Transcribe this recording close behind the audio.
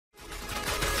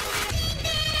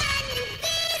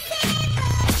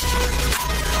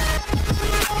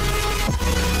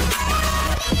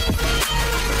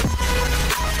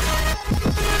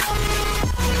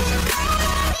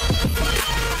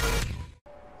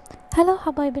هلا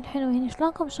حبايبي الحلوين،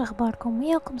 شلونكم؟ شخباركم؟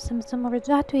 وياكم سمسم،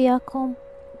 ورجعت وياكم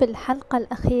بالحلقة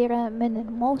الأخيرة من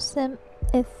الموسم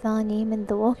الثاني من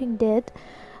The Walking Dead.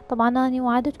 طبعا أنا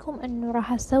وعدتكم انه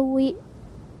راح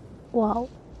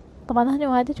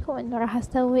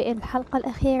اسوي الحلقة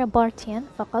الأخيرة بارتين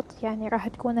فقط، يعني راح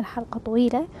تكون الحلقة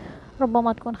طويلة،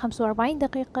 ربما تكون 45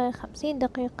 دقيقة 50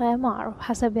 دقيقة، ما أعرف،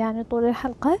 حسب يعني طول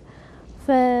الحلقة.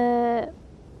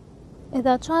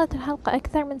 إذا كانت الحلقة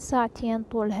أكثر من ساعتين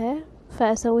طولها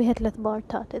فأسويها 3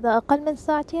 بارتات، إذا أقل من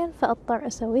ساعتين فأضطر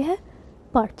أسويها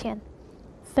بارتين.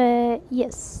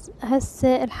 فيس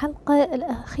هسه الحلقة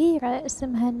الأخيرة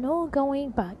اسمها No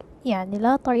Going Back، يعني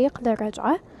لا طريق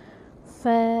للرجعة.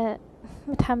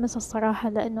 فمتحمسة الصراحة،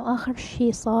 لأنه آخر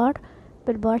شي صار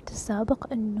بالبارت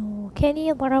السابق انه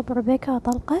كيني ضرب ريبيكا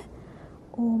طلقة،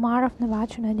 وما عرفنا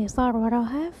بعد شنو اللي صار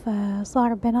وراها،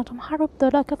 فصار بيناتهم حرب.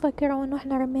 ذولاك فكروا انه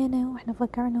احنا رمينا واحنا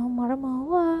فكرنا هم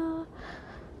رموا،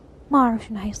 ما اعرف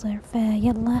شنو حيصير.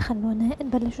 فيلا خلونا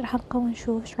نبلش الحلقة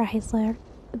ونشوف ايش راح يصير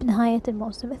بنهاية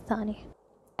الموسم الثاني.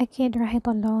 اكيد راح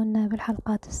يطلعونا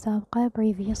بالحلقات السابقة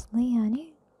previously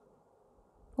يعني،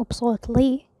 وبصوت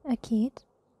لي اكيد.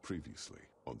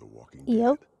 Previously on the Walking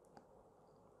يب، Dead.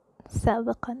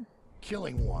 سابقا.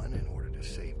 Killing one in order to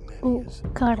save many is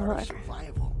part كارلر. of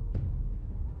survival.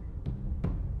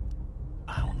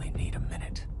 I only need a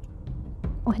minute.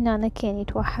 وهنا كان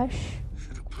يتوحش.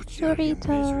 Should have put you out of your سوريتا.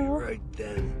 misery right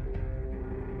then.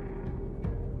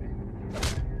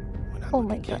 When I Oh look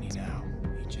my at Kenny God. now,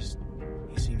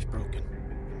 he seems broken.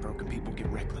 Broken people get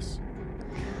reckless.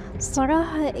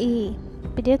 الصراحة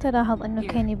بديت ألاحظ إنه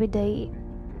كيني بدأ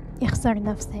يخسر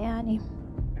نفسه يعني،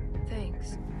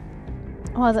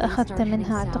 وهذا أخذته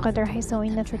منها. أعتقد راح يسوي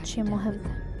لنا فد شي مهم.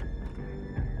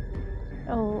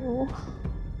 أوه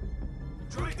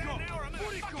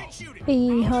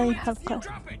هاي الحلقة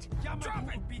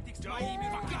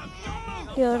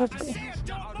يا ربي.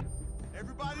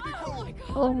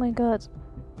 أوه ماي جاد،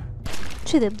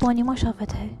 كذا بوني ما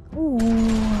شافتها.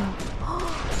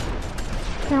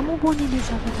 لا مو بوني اللي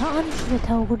شافتها، أنا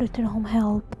شفتها وقلت لهم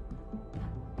هيلب.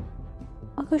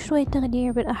 أكو شوية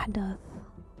تغيير بالأحداث،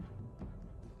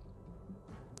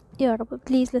 يا رب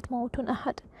بليز لا تموتون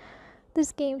أحد. This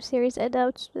game series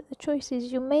adapts to the choices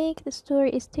you make. The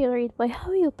story is tailored by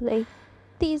how you play.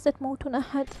 Please لا تموتون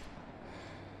أحد.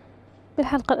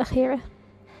 بالحلقة الأخيرة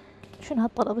شنو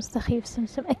هالطلب السخيف؟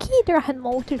 سمسم أكيد راح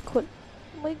نموت الكل.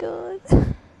 Oh my god.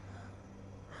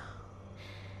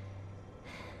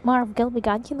 ما أعرف، قلبي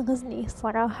قاعد ينغزني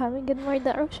الصراحة من قد ما أريد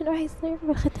أعرف شنو راح يصير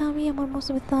بالختامية مال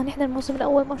الموسم الثاني. احنا الموسم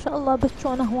الأول ما شاء الله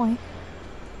بتشونا هواي،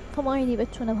 فما أريد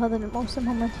يبتشونا بهذا الموسم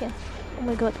هم اثنين. Oh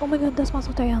my god, oh my god، ده اسمع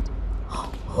صوت عياط.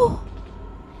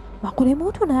 معقول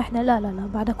يموتونا احنا؟ لا لا لا،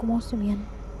 بعدكم موسمين.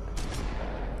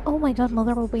 Oh my god،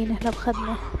 مضروبين احنا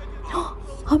بخدنا.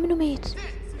 ها منو ميت؟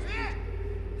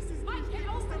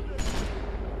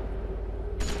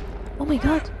 Oh my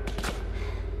god.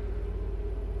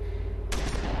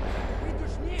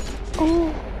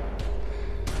 اوه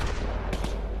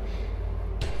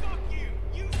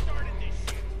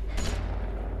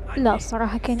لا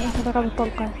الصراحة كان انت ضربت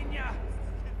طلقة،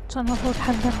 كان المفروض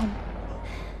تحذرهم.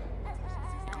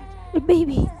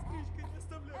 البيبي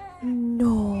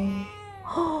نو.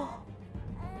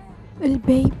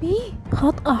 البيبي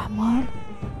خط احمر.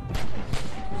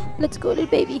 ليتس جو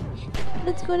للبيبي،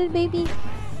 ليتس جو للبيبي.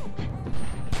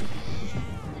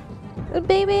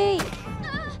 البيبي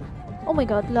او ماي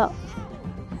جاد، لا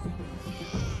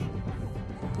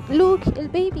لوك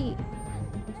البيبي،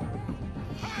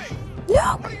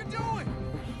 لوك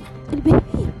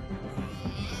البيبي.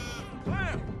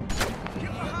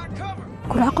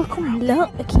 كل عقلكم، لا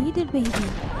اكيد البيبي،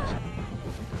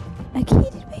 اكيد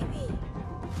البيبي.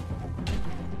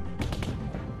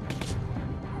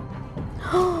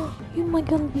 يما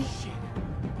قلبي.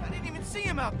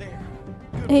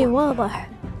 اي واضح.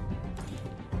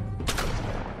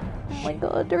 Oh my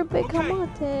god، ريبيكا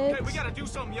ماتت.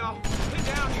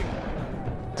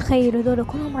 تخيلوا ذولا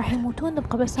كلهم راح يموتون،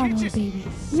 نبقى بس انا والبيبي.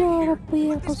 يا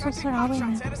ربي القصص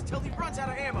العظيمة.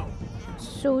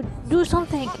 So do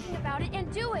something.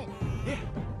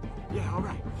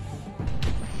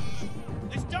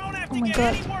 Oh my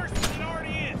god.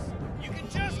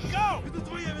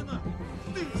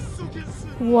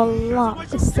 والله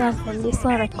السالفة اللي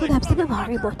صارت كلها بسبب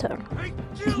هاري بوتر.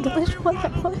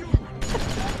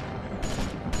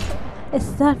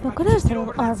 السالفة كلها بسبب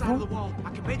أرفو.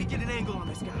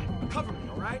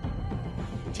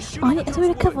 أنا أسوي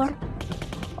له كفر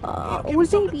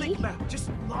والبيبي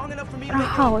راح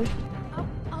أحاول.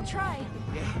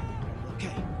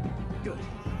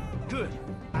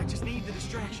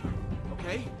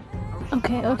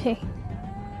 اوكي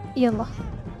يلا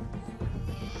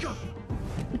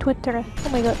متوترة.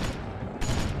 او ماي جاد.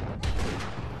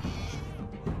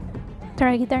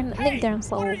 ترى نقدر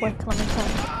نصور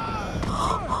كلمنتين.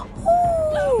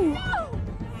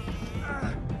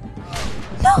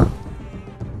 لا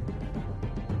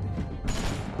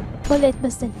وليت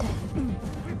بس انت.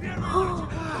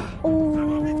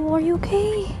 Oh, are you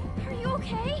okay? Are you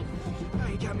okay?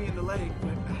 He got me in the leg,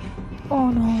 but Oh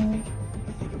no.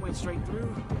 I think it went straight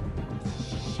through.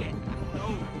 Shit, no.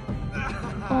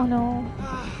 Oh no.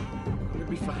 I'm gonna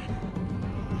be fine.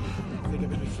 I think I'm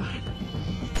gonna be fine.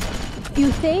 You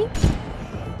think?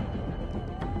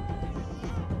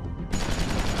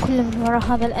 كل من وراء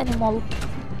هذا الانيمال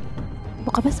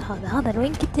بقى بس هذا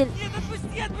وين قتل؟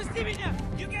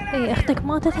 اي اختك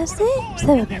ماتت هسه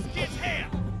بسببك.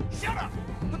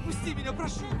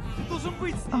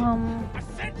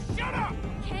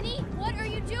 Kenny, what are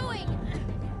you doing?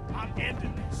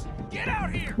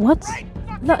 وات؟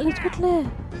 لا لا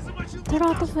تقتله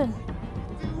ترى طفل.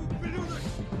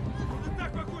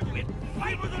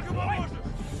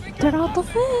 ترى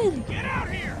طفل.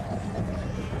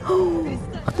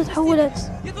 اختي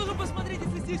تحولت.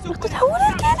 اختي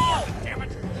تحولت كيني.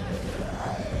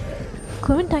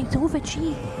 كلمنتين سووا فد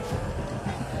شي.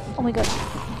 او ماي جاد.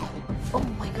 او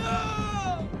ماي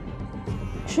جاد.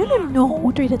 شنو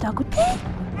النو تريد تاكلني؟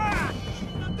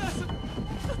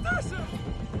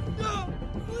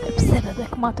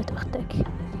 بسببك ماتت اختك.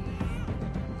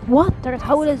 وات ترى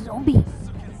تحولت زومبي.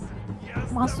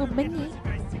 معصب مني.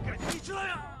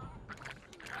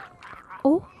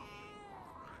 اوه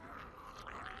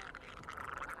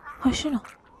هاي شنو؟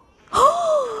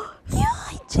 يا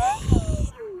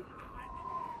جين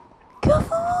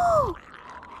كفو.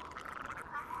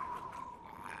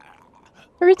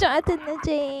 رجعت لنا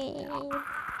جين.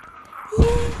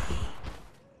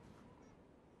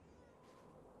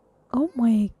 او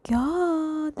ماي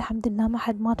جاد الحمد لله ما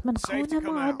حد مات من خونا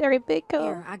ما عاد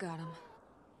ريبيكا. Here, I got him.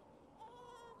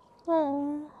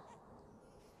 أوه.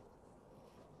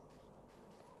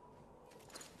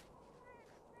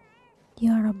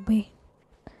 يا ربي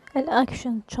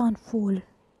الأكشن كان فول.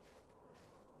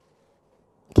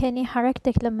 كاني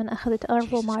حركتك لما أخذت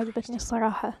أربو ما عجبتني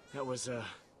الصراحة.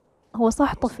 هو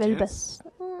صح طفل بس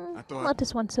ما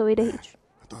تسوى نسوي له هيج.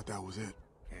 I thought that was it.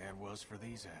 Yeah, it was for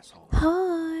these assholes.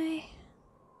 هاي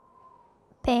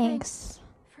thanks.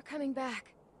 For coming back.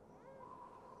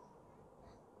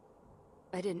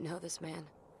 I didn't know this man.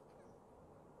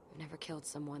 I've never killed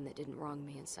someone that didn't wrong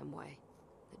me in some way,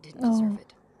 that didn't deserve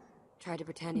it. Tried to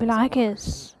pretend he was a good بالعكس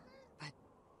person, but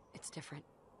it's different.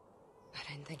 I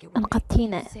didn't think it would be.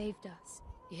 أنقذتينا. Saved us.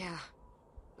 Yeah,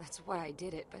 that's why I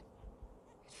did it, but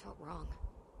it felt wrong.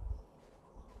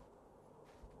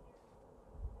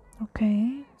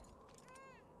 اوكي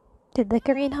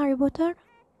تتذكرين هاري بوتر؟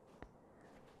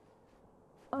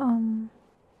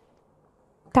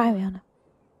 تعالي أنا.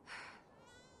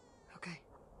 Okay.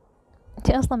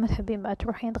 انتي أصلا ما تحبين بعد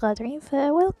تروحين تغادرين ف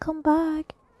welcome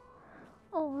back.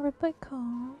 أوه ريبيكا.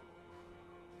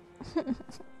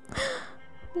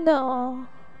 لا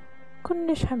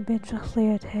كلش حبيت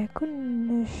شخصيتها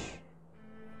كلش.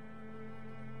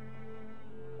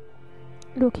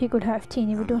 لوك يقولها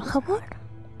عفتيني بدون خبر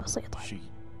بسيطة. She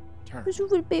turned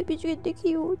بشوف البيبي جدا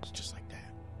كيوت. just like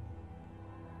that.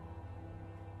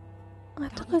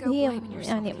 أعتقد هي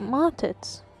يعني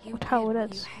ماتت You did what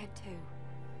وتحولت. you had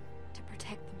to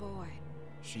protect the boy.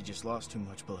 She just lost too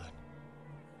much blood.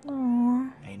 أوه.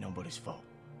 Ain't nobody's fault.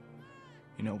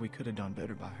 You know, we could have done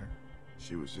better by her.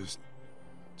 She was just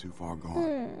too far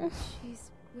gone. She's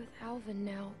with Alvin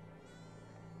now.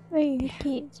 أي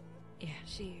أكيد. Yeah,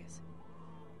 she is.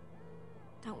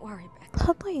 Don't worry, Beth.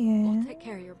 خطية. We'll take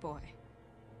care of your boy.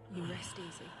 You rest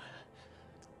easy.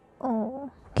 أوه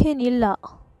كيني لا.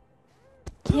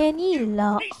 كيني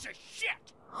لا. Piece of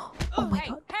shit! Oh my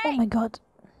god. Oh my god.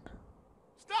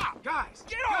 Stop! Guys,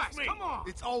 Get off me! come on.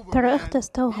 It's over, ترى man. أخته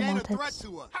استوها He ain't a threat ماتت.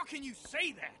 to us. How can you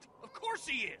say that? Of course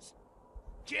he is!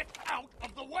 Get out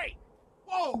of the way!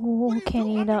 Whoa! أوه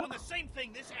كيني I'm لا. doing the same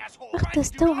thing this asshole أخته tried to do to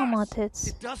استوها us! ماتت.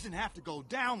 It doesn't have to go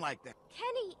down like that.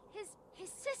 Kenny,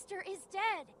 his sister is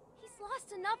dead. He's lost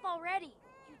enough already.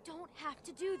 You don't have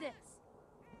to do this.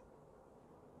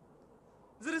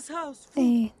 There is house. Food.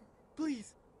 إيه.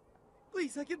 Please.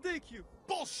 Please, I can take you.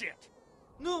 Bullshit!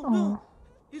 No, أوه. no.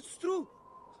 It's true.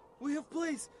 We have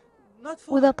place. Not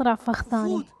far. وإذا طلع فخ ثاني.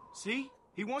 Food. See?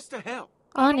 He wants to help.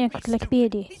 أنا Don't be أقتلك stupid.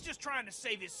 بيدي. He's just trying to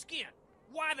save his skin.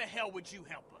 Why the hell would you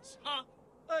help us, huh?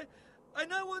 I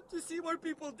now want to see more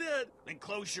people dead. Then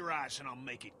close your eyes and I'll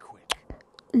make it quick.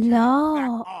 لا.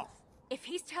 Back off! If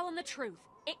he's telling the truth,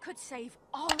 it could save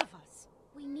all of us.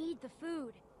 We need the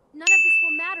food. None of this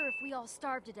will matter if we all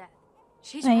starve to death.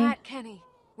 She's Hey. right, Kenny.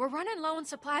 We're running low on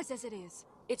supplies as it is.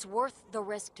 It's worth the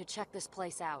risk to check this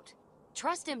place out.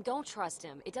 Trust him, don't trust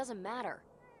him. It doesn't matter.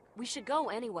 We should go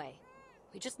anyway.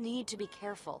 We just need to be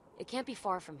careful. It can't be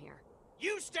far from here.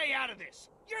 You stay out of this.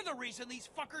 You're the reason these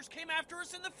fuckers came after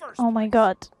us in the first Oh my place.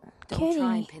 god. Don't try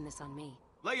and Kenny. pin this on me.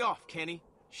 Lay off, Kenny.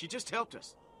 She just helped us.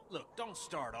 Look, don't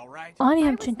start, all right? أنا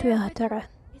هم I was كنت there وياها with ترى.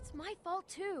 It's my fault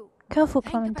too. كفو Think about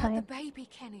the كلمنتين. baby,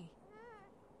 Kenny.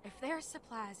 If there's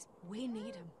supplies, we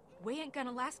need them. We ain't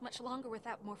gonna last much longer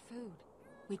without more food.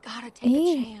 We gotta take a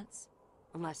إيه. chance.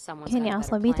 Unless someone's got كيني a better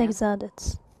عصبيتك plan.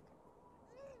 زادت.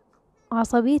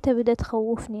 عصبيته بدأت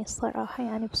تخوفني الصراحة،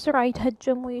 يعني بسرعة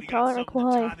يتهجم We got ويتعارك something to tie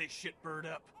وهاي. this shit bird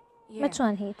up. Yeah, ما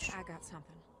كان هيج. I got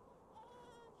something.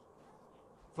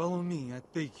 Follow me, I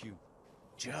beg you.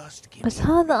 Just give بس me a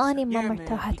هذا reason. أني ما Yeah, man,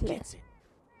 مرتاحت he له. gets it.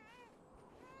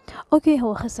 اوكي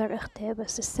هو خسر اخته،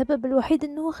 بس السبب الوحيد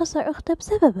انه هو خسر اخته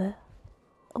بسببه.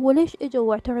 هو ليش اجوا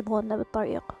واعترضوا لنا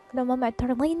بالطريقة؟ لو ما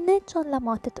معترضين كان لا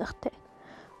ماتت اخته،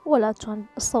 ولا كان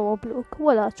الصواب لوك،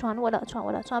 ولا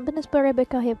كان بالنسبة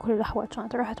لريبيكا هي بكل الاحوال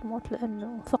كانت راح تموت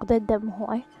لانه فقدت دم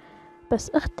هواي. بس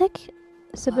اختك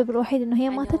السبب الوحيد انه هي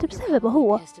I know ماتت you're بسببه probably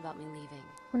هو، pissed about me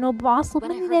leaving. انه بعصب When I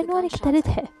مني heard the لانه انا gunshots,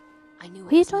 قتلتها. I knew it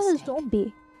وهي was a كانت mistake.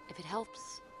 زومبي. If it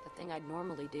helps, the thing I'd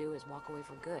normally do is walk away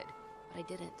for good, but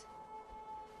I didn't.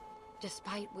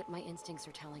 Despite what my instincts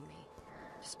are telling me,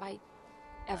 despite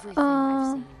everything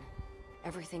I've seen,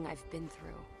 everything I've been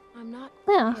through. I'm not.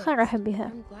 لا pissed. خل ارحب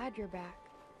بها. I'm glad you're back.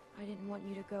 I didn't want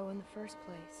you to go in the first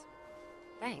place.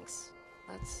 Thanks.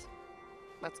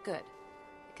 That's good.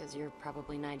 Because you're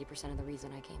probably 90% of the reason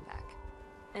I came back.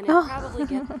 And it'd probably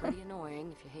get pretty annoying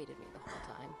if you hated me the whole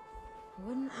time.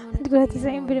 Wouldn't want it to تقولها be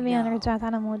 90% انا No. رجعت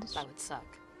على مودش. That would suck.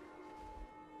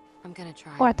 I'm gonna try.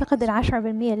 and make واعتقد this work.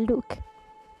 10% لوك.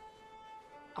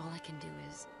 All I can do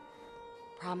is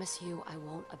promise you I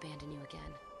won't abandon you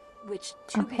again. Which,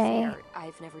 to be Okay. fair,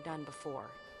 I've never done before.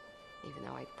 Even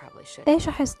though I probably should. ايش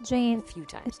احس جين A few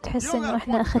times. تحس انه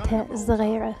احنا اختها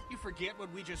الصغيرة، You forget what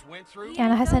we just went through?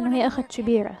 يعني احس انه هي Going اخت anywhere,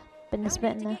 كبيرة Kenny.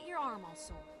 بالنسبة No need to لنا. get your arm all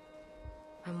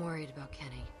sore. I'm worried about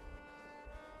Kenny.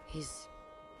 He's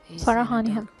in صراحة a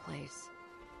أنا هم. dark place.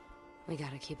 We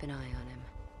gotta keep an eye on him.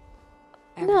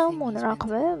 لا Everything مو he's been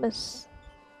نراقبه through, بس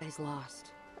He's lost.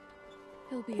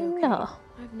 He'll be okay. لا.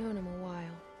 I've known him a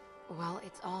while. Well,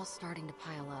 it's all starting to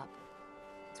pile up.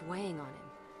 It's weighing on him.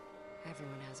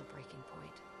 Everyone has a breaking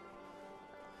point.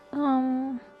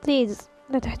 بليز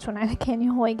لا تحجون على كيني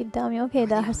هو قدامي. اوكي You're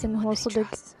دا the احس only انه one هو that he صدق.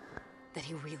 trusts, that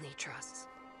he really trusts.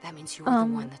 That means you're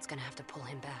the one that's gonna have to pull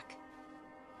him back.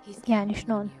 He's يعني counting on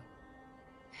شلون؟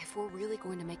 you. If we're really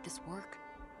going to make this work,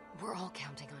 we're all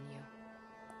counting on you.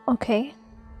 اوكي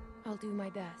I'll do my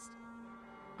best.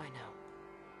 I know.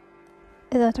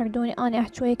 اذا تردوني اني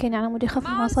احكي ويا كيني على مود يخفف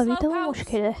عصبيته مو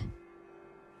مشكلة،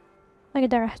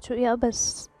 اقدر احكي وياه،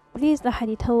 بس بليز لا حد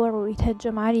يتهور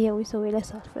ويتهجم علي ويسوي له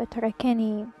سالفة. ترى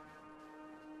كيني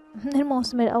من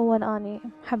الموسم الاول اني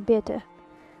حبيته،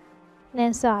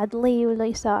 لين ساعد لي ولا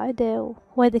يساعده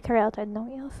وذكريات عندنا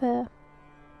وياه، ف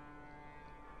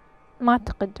ما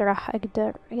اعتقد راح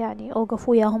اقدر يعني اوقف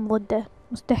وياهم ضده،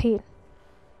 مستحيل.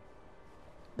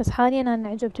 بس حاليا انا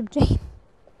عجبت بجين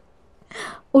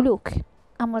ولوك،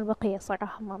 اما البقية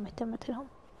صراحة ما مهتمت لهم.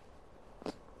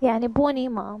 يعني بوني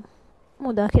ما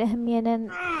مو ذاك الأهمية،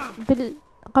 لأن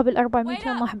قبل 400 Wait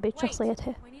يوم up. ما حبيت Wait.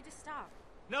 شخصيتها. We need to stop.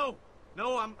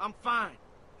 No, I'm fine.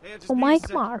 Hey, I just need a ومايك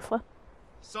second. ما أعرفه.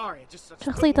 Sorry, I just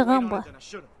شخصيته put more weight on غامضة. it than I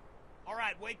should have. All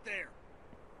right, wait there.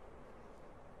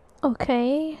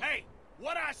 أوكي Hey,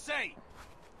 what I say?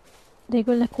 دا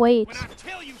يقول لك ويت. When I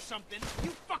tell you something, you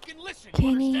fucking listen. You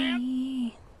understand?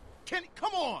 كيني Kenny,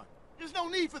 come on! There's no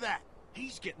need for that!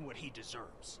 He's getting what he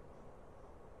deserves.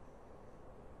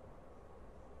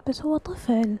 بس هو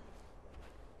طفل.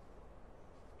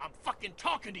 I'm fucking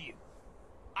talking to you.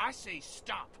 I say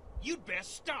stop. You'd best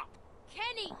stop.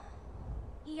 Kenny!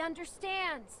 He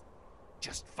understands.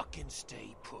 Just fucking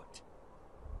stay put.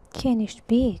 كيني ايش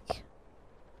بيك؟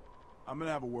 I'm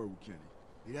gonna have a word with Kenny.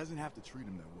 He doesn't have to treat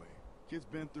him that way. Kid's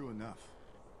been through enough.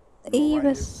 You اي alright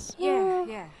here? بس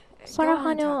Yeah. صراحة Go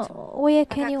on and أنا talk to him. ويا I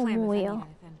got كيني Clem ومو if I need وياه.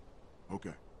 anything.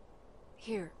 Okay.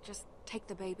 Here, just take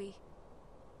the baby.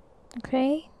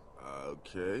 اوكي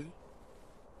Okay.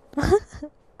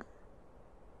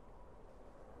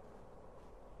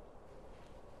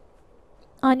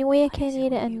 أنا ويا What is كيني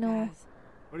it with you لأنه guys?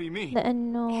 What do you mean?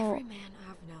 لأنه Every man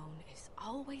I've known is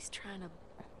always trying to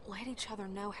let each other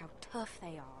know how tough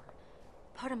they are.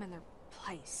 Put them in their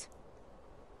place.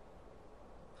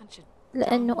 Bunch of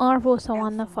لأنه dumb آرفو alpha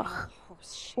سوانا male فخ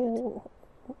horse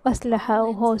shit. وأسلحة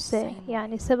وهوسة،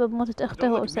 يعني سبب موتة أخته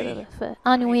هو سببه.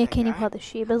 فأنا ويا كيني بهذا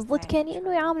الشي، بس ضد كيني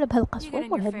إنه يعامله بهالقسوة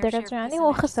مو لهالدرجة، يعني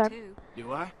هو خسر.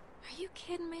 Do I? Are you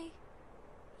kidding me?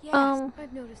 Yes,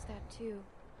 I've noticed that too.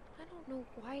 I don't know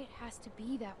why it has to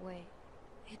be that way.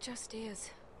 it just is.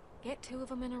 Get two of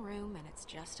them in a room and it's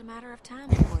just a matter of time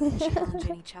before they're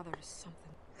challenging each other to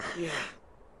something. Yeah.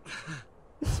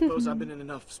 I suppose I've been in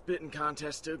enough spitting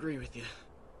contests to agree with you.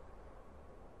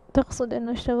 تقصد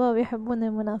إنه الشباب يحبون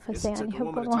المنافسة، يعني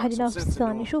يحبون واحد ينافس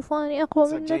الثاني، شوف أنا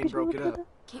أقوى منك شوف كذا.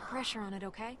 Keep pressure on it,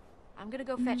 okay? I'm gonna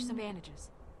go fetch some bandages.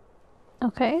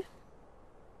 أوكي.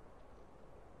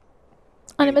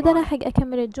 أنا بدنا ألحق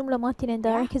أكمل الجملة مالتي لين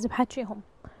دا أركز بحكيهم،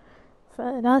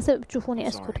 فلازم تشوفوني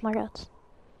أسكت مرات.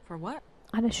 For what?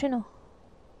 على شنو؟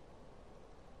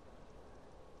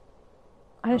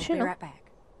 على شنو؟ Right back.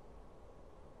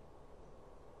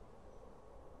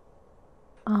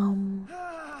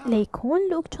 ليكون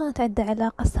لوك كانت عنده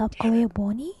علاقة سابقة ويا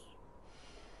بوني،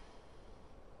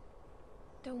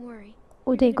 Don't worry.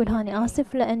 ودا يقول هاني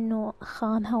آسف لأنه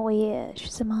خانها ويا شو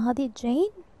اسمها هذه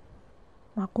جين.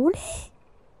 معقولة؟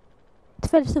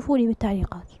 تفلسفولي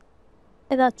بالتعليقات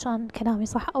إذا كان كلامي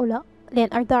صح أو لا،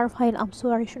 لين أريد أعرف هاي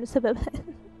الأمسوري شنو سببها.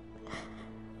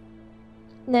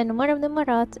 لأنه مرة من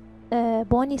المرات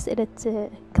بوني سألت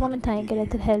كلامنتاين،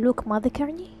 قالت لها لوك ما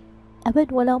ذكرني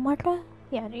أبد ولا مرة،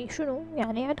 يعني شنو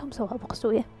يعني عندهم سوابق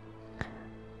سوية.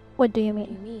 What do you What do mean?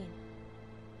 you mean?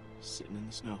 Sitting in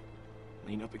the snow,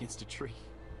 leaning up against a tree,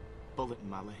 bullet in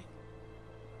my leg.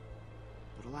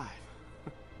 But alive.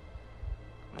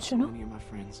 But so شنو؟ many of my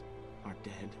friends are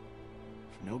dead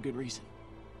for no good reason.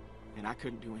 And I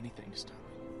couldn't do anything to stop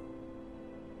it.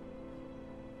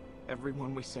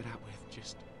 Everyone we set out with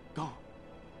just gone.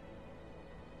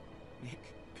 Nick,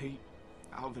 Pete,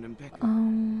 Alvin and Becca,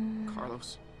 Carlos,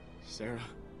 Sarah.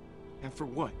 And for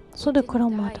what? صدق Didn't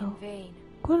كلهم die ماتوا، in vain.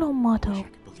 كلهم I ماتوا wish I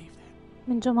could believe that.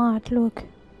 من جماعة لوك.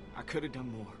 I could have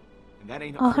done more. And that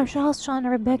ain't آخر up for شخص كان I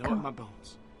know it in ريبيكا. my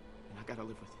bones. And I gotta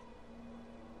live with it.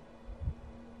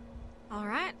 All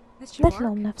right, this should لا work.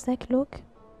 تلوم نفسك لوك،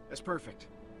 That's perfect.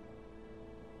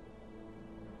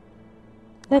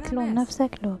 لا What I تلوم miss?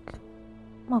 نفسك لوك،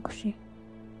 ماكو شي.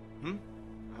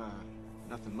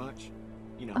 Nothing much.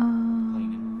 You know,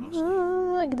 complaining mostly.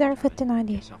 أقدر أفتن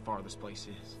عليه. Guess how far this place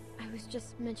is. I was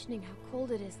just mentioning how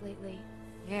cold it is lately.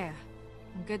 Yeah.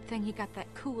 Good thing he got that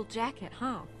cool jacket,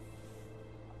 huh?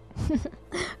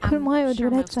 كل ما I'm يودي sure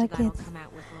له most of that will جاكيت. come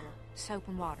out with a little soap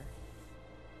and water.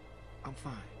 I'm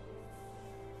fine.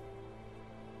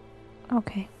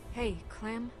 أوكي Hey,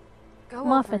 Clem. Go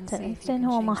ما over and see فتني، if you لأن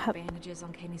can هو ما change the حب bandages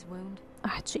on Kenny's wound.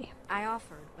 أحكي. I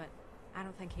offered, but I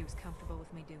don't think he was comfortable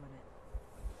with me doing it.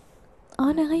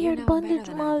 أنا You غير know الباندج better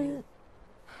than I مال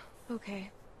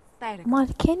Okay. There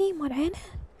مال كيني مال عينه.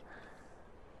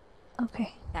 أوكي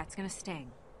That's gonna sting,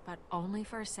 but only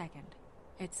for a second.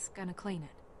 It's gonna clean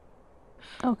it.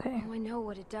 أوكي. Oh, I know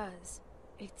what it does.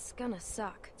 It's gonna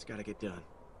suck. It's gotta get done.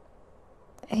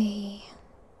 إيه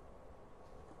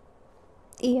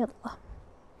يلا.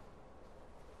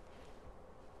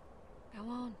 Go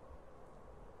on.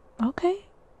 أوكي.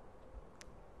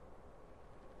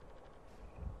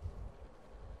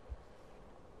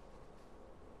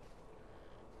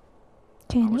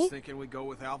 I was كيني thinking we'd go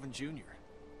with Alvin Jr.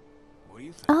 What do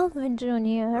you think? ألفين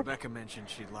جونيور. Rebecca mentioned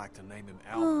she'd like to name him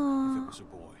Alvin if it was a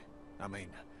boy. I mean,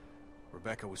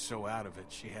 Rebecca was so out of it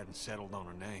she hadn't settled on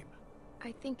a name.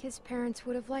 I think his parents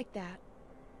would have liked that.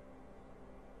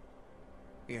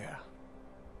 Yeah,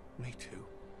 me too.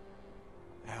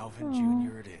 Alvin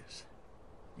Jr. it is.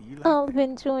 Do you like that?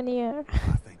 ألفين جونيور.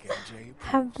 I think AJ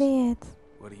approves. حبيت.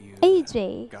 What do you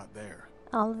AJ. got there?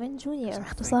 ألفين 'Cause جونيور I think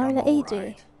اختصار I'm ل all AJ.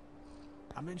 right.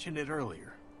 I mentioned it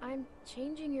earlier. I'm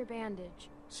changing your bandage.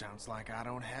 Sounds like I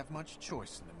don't have much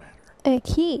choice in the matter.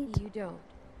 أكيد. You don't.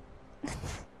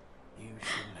 You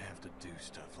shouldn't have to do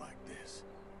stuff like this.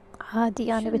 عادي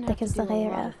You أنا shouldn't have بنتك to do a lot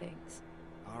الصغيرة. of things.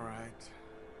 All right,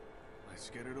 let's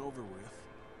get it over with.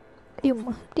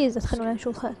 يما بليز Scare ادخلونا this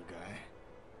نشوفها. little guy.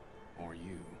 Or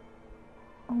you.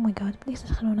 Oh my god بليز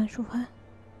ادخلونا نشوفها.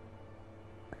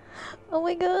 Oh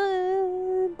my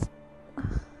god.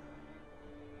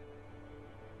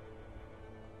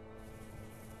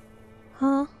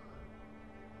 ها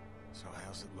So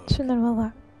how's it look? شنو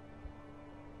الوضع؟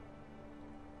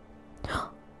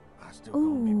 I still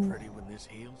gonna be Ooh. pretty when this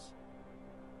heals?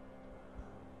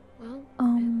 Well,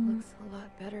 Um, it looks a lot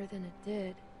better than it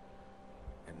did.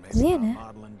 And maybe زينة. my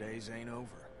modeling days ain't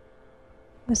over.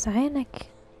 بس عينك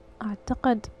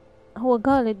أعتقد هو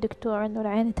قال الدكتور إنه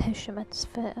العين تهشمت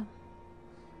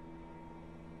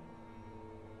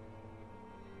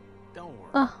Don't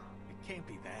worry. آه It can't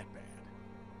be that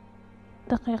bad.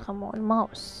 دقيقة مو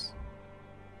الماوس.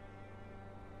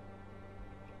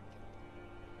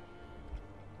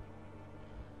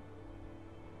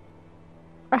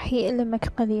 راح يألمك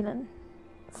قليلا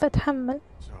فتحمل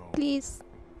بليز.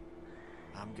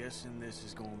 I'm guessing this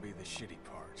is going to be the shitty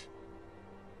part.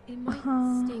 It might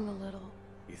sting a little.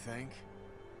 You think?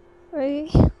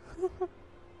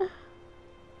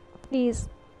 بليز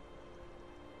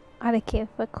على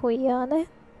كيفك ويانا.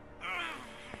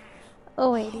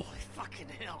 ويلي Holy fucking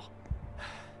hell.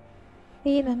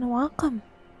 هي لأنه واقم.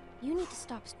 You need to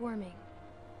stop squirming.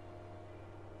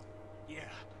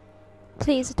 Yeah.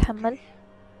 بليز اتحمل.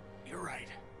 You're right.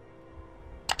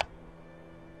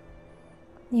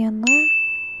 يلا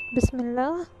بسم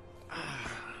الله.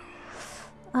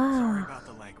 Sorry about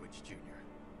the language, Junior.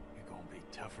 You're gonna be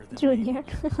tougher than Junior. me.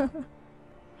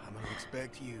 I'm gonna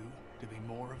expect you to be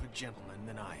more of a gentleman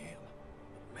than I am.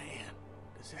 But man,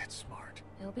 is that smart.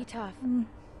 It'll be tough.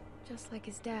 Just like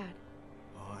his dad.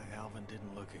 Boy, Alvin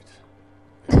didn't look it.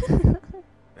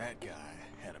 That guy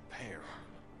had a pair on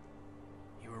him.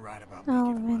 You were right about me giving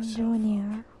Alvin myself Junior.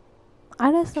 up.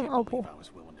 على I اسم can't أبوه believe I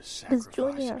was willing to بس sacrifice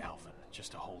جونيور. Alvin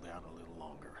just to hold out a little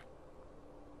longer.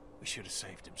 We should have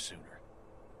saved him sooner.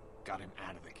 Got him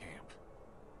out of the camp.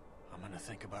 I'm gonna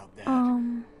think about that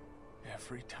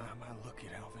every time I look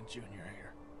at Alvin Jr.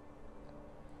 here.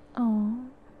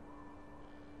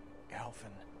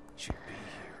 Alvin should be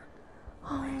here,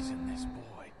 raising this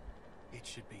boy. It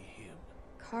should be him.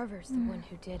 Carver's the one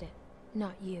who did it,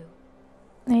 not you.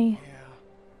 ايه Yeah,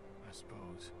 I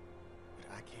suppose. But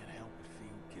I can't help but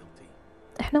feel guilty.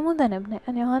 احنا مو ذنبنا.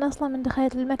 يعني انا اصلا من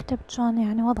دخلت المكتب كان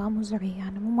يعني وضعه مزري،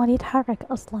 يعني مو مال يتحرك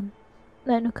اصلا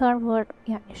لانه كارفر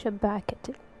يعني شبع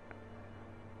كتل،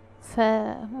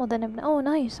 فمو ذنبنا. اوه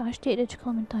نايس، عشتي لك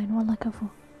كومنتين والله كفو.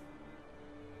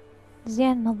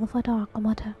 زين نظفتها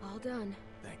وعقمتها. All done.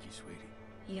 Thank you, sweetie.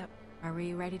 Yep. Are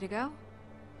we ready to go?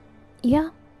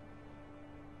 يا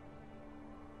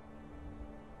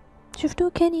شفتوا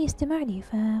كان يستمع لي،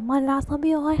 فمال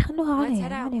العصبية وهاي خلوها عليه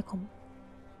يعني عليكم.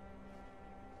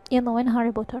 يلا وين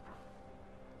هاري بوتر؟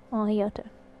 هياته.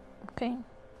 اوكي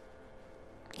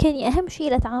كاني اهم شي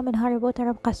لا تعامل هاري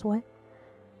بوتر بقسوة،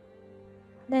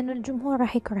 لانه الجمهور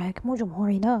راح يكرهك. مو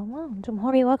جمهوري، لا ما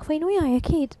جمهوري واقفين وياي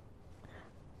اكيد،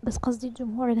 بس قصدي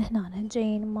الجمهور اللي هنا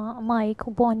جين مايك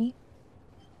وبوني.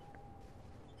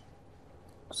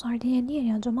 صار ليل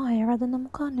يا جماعة، يراد لنا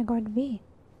مكان نقعد بيه.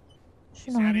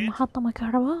 شنو هذه محطمة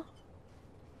كهرباء؟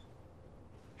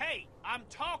 Hey, I'm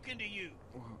talking to you.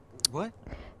 What?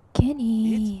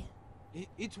 كيني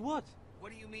It's what?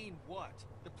 What do you mean, what?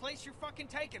 The place you're fucking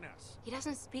taking us. He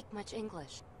doesn't speak much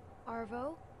English.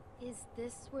 Arvo, is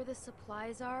this where the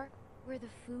supplies are? Where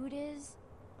the food is?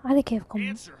 على كيفكم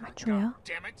Answer her, محجوية.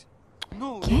 damn it.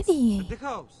 No, Kenny. it's the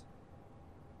house.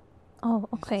 اوه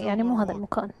اوكي يعني مو هذا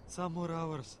المكان. Some more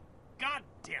hours. God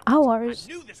damn it. Hours.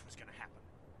 I knew this was gonna happen.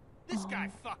 This guy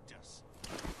fucked us.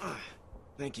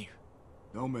 Thank you.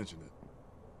 Don't mention it.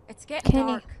 It's getting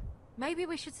Kenny. dark. Maybe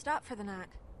we should stop for the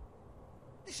night.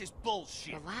 This is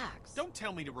bullshit. Relax. Don't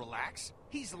tell me to relax.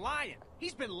 He's lying.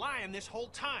 He's been lying this whole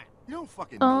time. You don't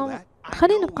fucking know that. I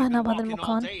خلينا know نبقى we've هنا been بهذا walking all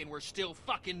المكان. day and we're still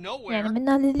fucking nowhere. يعني من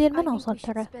هنا لليل ما I think نوصل we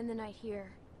should ترى. spend the night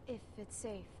here, if it's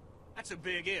safe. That's a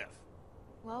big if.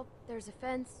 Well, there's a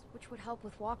fence, which would help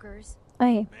with walkers.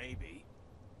 اي Maybe.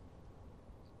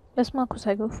 بس ماكو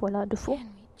سقف ولا دفو. Can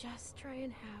we just try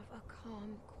and have a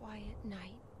calm, quiet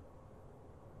night?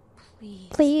 Please.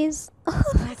 بليز.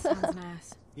 That sounds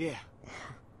nice. Yeah.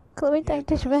 كلمتين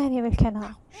تشبهني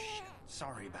بالكلام.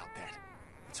 Sorry about that.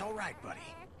 It's all right, buddy.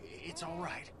 It's all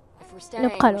right. If we're staying,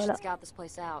 نبقى we له should لا. scout this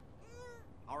place out.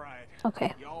 All right.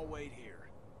 Okay. Y'all wait here.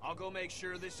 I'll go make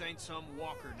sure this ain't some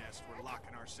walker nest we're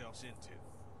locking ourselves into.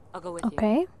 I'll go with you.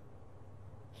 اوكي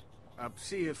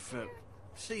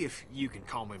See if you can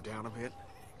calm him down a bit.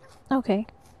 اوكي.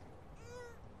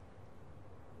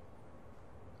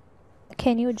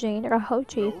 كان يو جين راحوا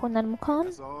يشوفون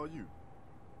المكان. That's all you.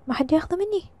 ما حد ياخذه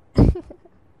مني.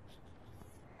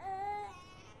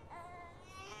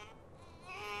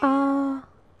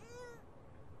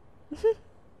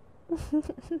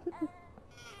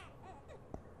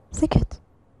 سكت.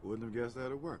 Wouldn't have guessed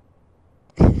that at work.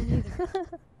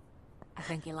 I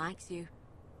think he likes you.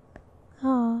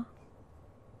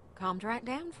 Calmed right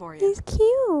down for you. He's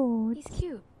cute. He's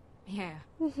cute. Yeah,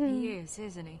 he is,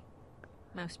 isn't he?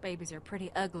 Most babies are pretty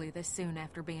ugly this soon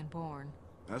after being born.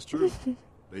 That's true.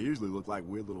 They usually look like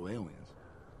weird little aliens.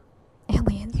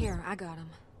 aliens. Here, I got him.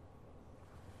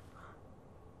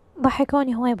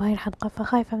 ضحكوني هواي بهاي الحلقة،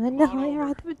 فخايفة من النهاية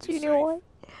راح تبتجيني هواي.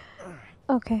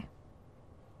 اوكي.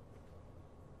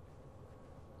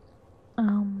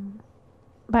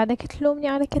 بعدك تلومني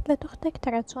على كتلة أختك،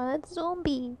 ترى كانت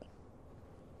زومبي.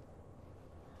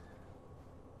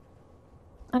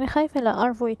 أنا خايفة لا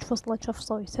أرفو يتفصل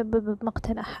شفصة ويسبب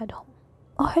بمقتل أحدهم.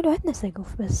 أوه حلو، عندنا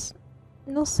سقف بس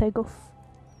نص سقف.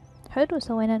 حلو،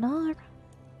 سوينا نار.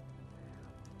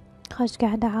 خش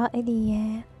قعدة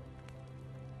عائلية.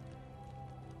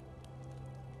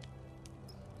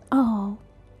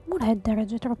 مو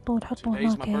لهالدرجة تربطون تحطون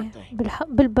هناك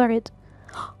بالبرد.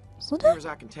 صدق؟ ايش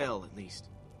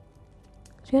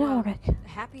قد عمرك؟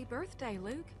 Happy birthday,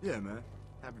 Luke. Yeah, man.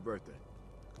 Happy birthday.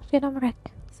 ايش قد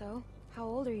عمرك؟ So, how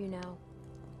old are you now?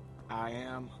 I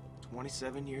am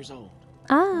 27 years old.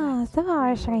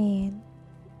 27.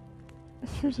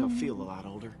 Sure as hell feel a lot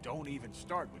older. Don't even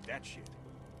start with that shit.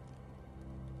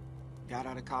 Got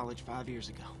out of college 5 years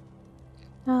ago.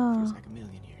 Feels like a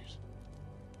million years.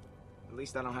 At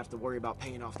least I don't have to worry about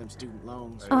paying off them student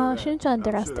loans. شنو كان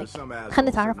دراستك؟ خلنا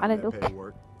نتعرف على لوك.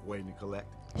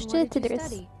 ايش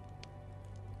تدرس؟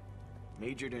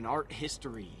 Majored in art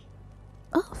history.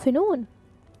 فنون.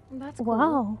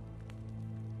 واو.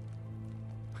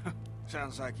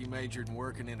 Sounds like you majored in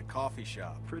working in a coffee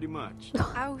shop. Pretty much.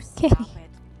 Oh, stop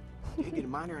it. You get a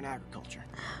minor in agriculture.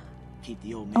 Keep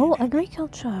the old man.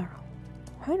 Agriculture.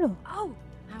 حلو. Oh,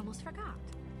 I almost forgot.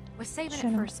 Was saving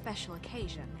it for a special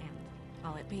occasion, and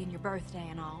all it being your birthday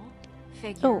and all.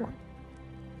 Figure.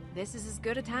 This is as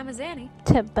good a time as any.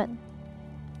 تبا.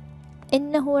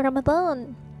 إنه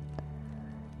رمضان.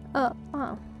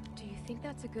 Do you think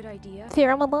that's a good idea? في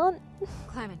رمضان.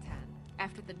 Clementine,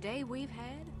 after the day we've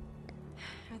had,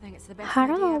 I think it's the best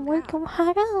idea حرام I've ولكم got.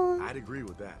 حرام. I'd agree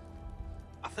with that.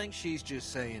 I think she's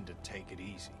just saying to take it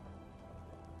easy.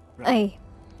 أي.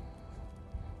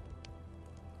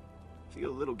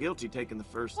 Feel a little guilty taking the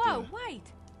first. Whoa, wait!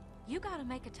 You gotta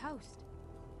make a toast.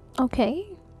 Okay.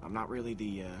 I'm not really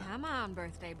the. Come on,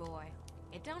 birthday boy.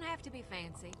 It don't have to be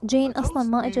fancy. جين أصلا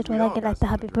ما إجت ولا قالت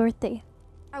happy birthday.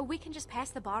 Oh, we can just pass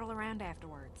the bottle around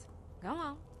afterwards. Go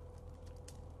on.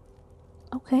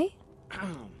 Okay.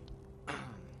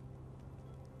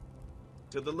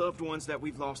 To the loved ones that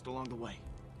we've lost along the way,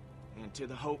 and to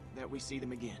the hope that we see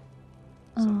them again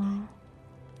someday.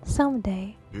 Someday.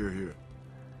 Here, here.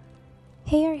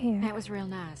 Here, here. That was real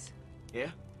nice.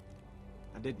 Yeah?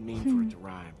 I didn't mean for it to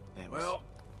rhyme. That was... Well,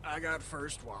 I got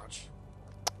first watch.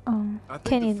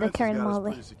 كان يتذكر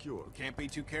الماضي. Can't be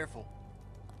too careful.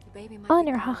 The baby might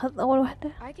أنا راح أخذ أول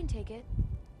واحدة. I can take it.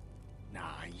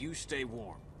 Nah, you stay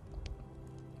warm.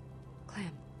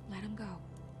 Clem, let him go.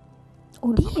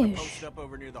 I'm gonna وليش؟ post up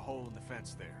over near the hole in the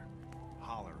fence there.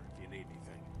 Holler if you need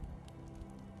anything.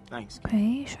 Thanks.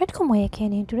 اوكي، ايش عندكم وياك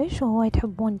يعني؟ انتوا ليش هواي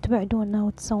تحبون تبعدونا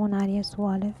وتسوون عليا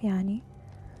سوالف يعني؟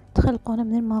 تخلقونا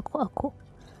من الماكو اكو.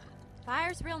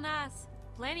 Fire's real nice.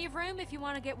 Plenty of room if you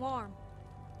want to get warm.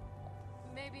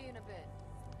 Maybe in a bit.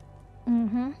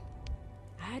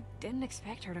 I didn't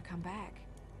expect her to come back.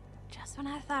 Just when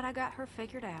I thought I got her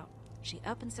figured out, she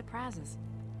up and surprises.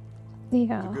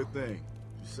 It's a good thing.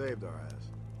 You saved our ass.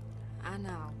 I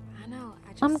know. I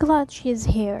just I'm glad she's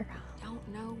here. don't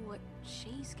know what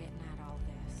she's getting out all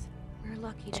this. We're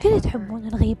lucky ايش to كذا have her. تحبون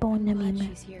الغيبة I'm glad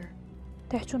والنميمة؟ she's here.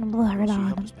 تحجون بظهر Well, she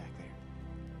helped العالم. us back there.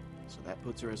 So that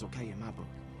puts her as okay in my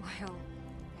book. Well,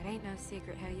 it ain't no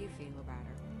secret how you feel about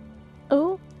her.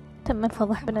 أوه، تم Oh,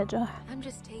 الفضح come on. بنجاح. Eh, I'm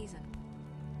just teasing.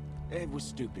 It was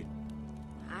stupid.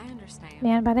 I understand.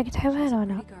 يعني بعدك تحبها She's a لو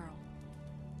لا؟ pretty girl.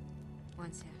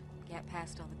 Once you get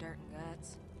past all the dirt and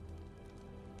guts.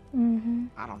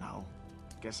 I don't know.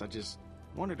 Guess I just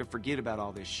wanted to forget about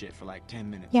all this shit for like 10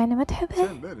 minutes. يعني ما تحبها؟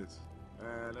 10 minutes?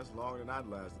 Man, that's longer than I'd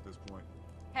last at this point.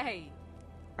 Hey,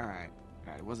 Alright,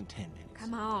 it wasn't 10 minutes.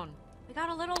 come on. We got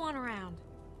a little one around.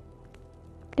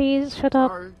 Please shut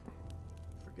up. Sorry.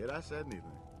 Forget I said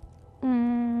anything.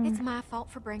 It's my fault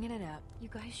for bringing it up. You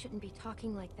guys shouldn't be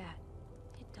talking like that.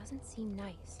 It doesn't seem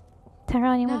nice.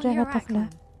 تراني مو No, you're جايبة right, طفلة.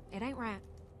 Clem. It ain't right.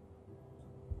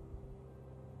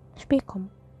 ايش بيكم؟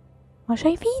 ما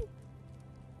شايفين؟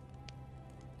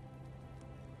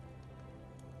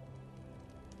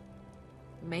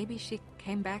 Maybe she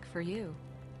came back for you.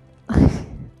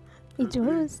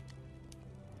 يجوز.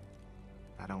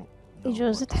 I don't know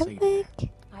يجوز what to say to that. تحبك.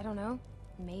 I don't know.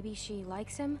 Maybe she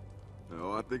likes him.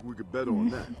 No, I think we could bet on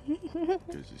that.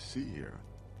 Because you see here,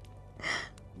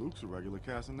 Luke's a regular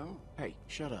Casanova. Hey,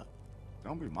 shut up.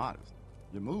 Don't be modest.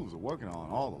 Your moves are working on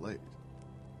all the ladies.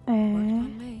 Worked ايه.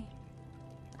 on me.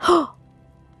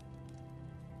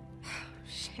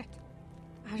 Shit.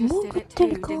 I just مو did it قلت too,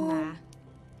 didn't لكم. I?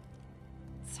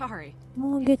 Sorry.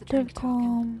 مو It's the قلت drink talking.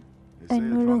 لكم They say a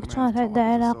انه drunk لوك man's كانت talk عنده is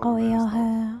a علاقة sober man's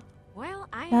وياها. Well,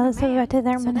 I لا ain't a سبب man,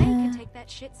 اعتذر so they منها. can take that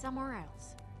shit somewhere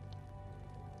else.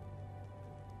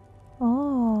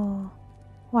 اوه،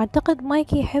 واعتقد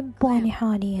مايكي يحبوني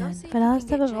حاليا، فلا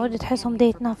سبب عود تحسهم دا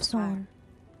يتنافسون.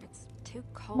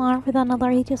 ما اعرف اذا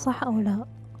نظريتي صح او لا.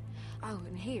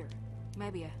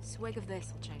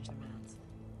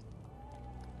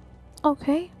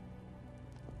 اوكي.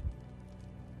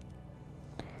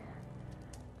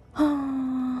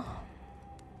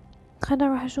 خلنا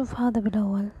اروح اشوف هذا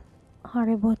بالاول.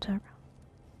 هاري بوتر.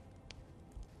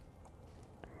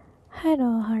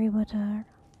 هلو هاري بوتر.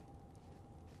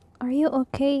 Are you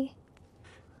okay?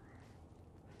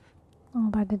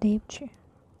 بعد دا يبكي.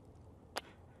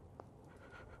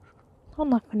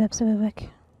 والله كله بسببك.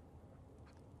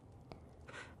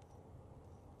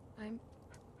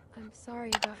 I'm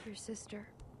sorry about your sister.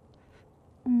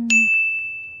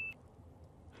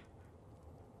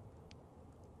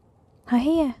 ها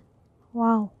هي.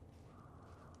 واو.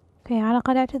 اوكي، على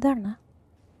الأقل اعتذرنا.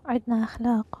 عدنا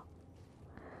أخلاق.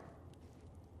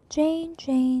 جين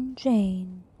جين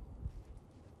جين.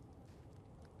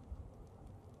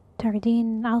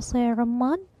 تردين عصير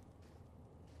رمان؟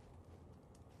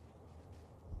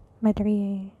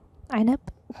 مدري. عنب.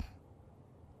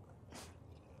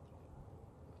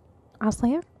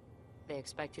 عصير. They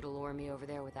expect you to lure me over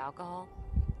there with alcohol?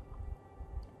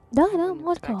 لا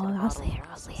مو الكحول، عصير.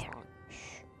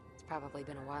 It's probably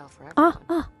been a while for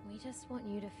everyone. We just want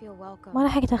you to feel welcome. ما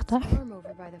لحقت اختار. Warm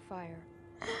over by the fire.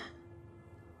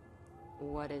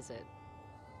 What is it?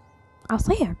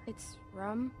 عصير. It's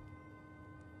rum.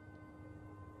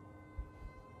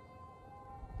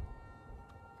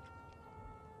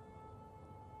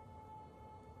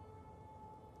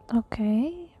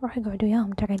 اوكي، روح اقعد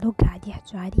وياهم، ترى لو قاعد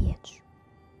يحجوا عليك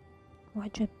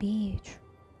معجب بيك.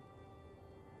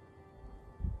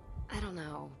 I don't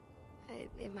know.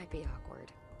 It might be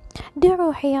awkward. دي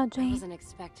روحي يا I جين. wasn't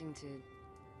expecting to,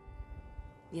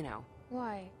 you know.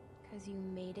 Why? Because you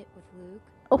made it with Luke?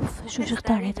 اوف، شوف شو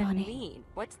اختاريت اني.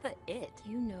 What's the it?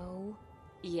 You know.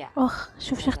 Yeah. اخ،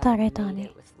 شوف شو اختاريت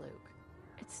اني.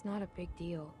 It's not a big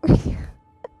deal.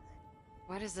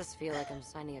 Why does this feel like I'm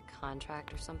signing a contract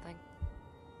or something?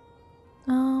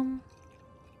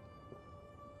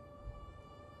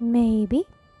 Maybe.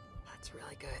 That's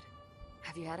really good.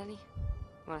 Have you had any?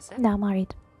 You want to sip? لا ما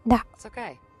اريد. لا. It's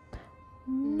okay.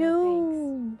 No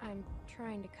thanks. I'm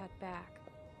trying to cut back.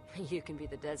 You can be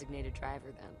the designated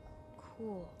driver then.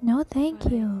 Cool. No thank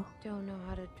you. Don't know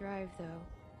how to drive though.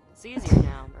 It's easier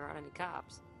now. There aren't any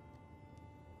cops.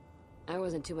 I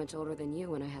wasn't too much older than you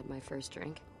when I had my first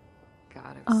drink.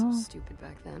 God, I was so stupid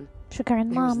back then. شكرا.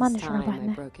 ما نشرب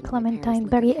احنا. كلمنتاين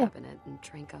بريئة. And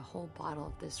drank a whole bottle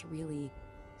of this really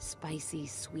spicy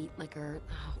sweet liquor.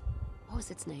 Oh, what was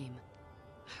its name?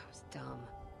 It was dumb.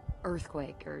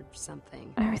 Earthquake or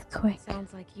something. Earthquake.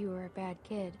 Sounds like you were a bad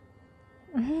kid.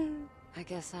 I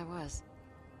guess I was.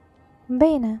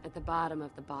 مبينة. At the bottom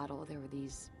of the bottle there were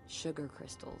these sugar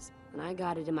crystals, and I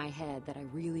got it in my head that I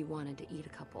really wanted to eat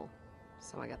a couple.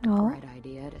 So I got the bright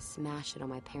idea to smash it on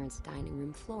my parents' dining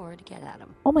room floor to get at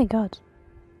them. Oh my god.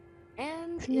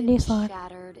 And it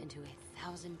shattered into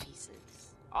 1,000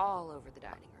 pieces all over the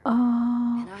dining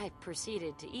room. And I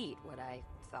proceeded to eat what I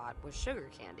thought was sugar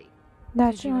candy.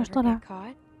 Did you ever get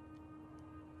caught?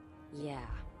 Yeah.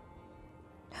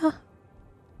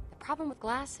 The problem with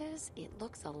glass is it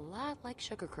looks a lot like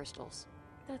sugar crystals.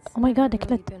 That's Oh my god, never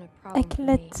really been a problem for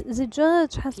أكلت me.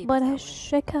 زجاج حسب لها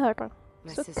الشكر.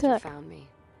 My sister سكر. found me,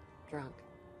 drunk,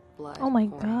 blood Oh my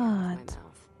pouring out of my god.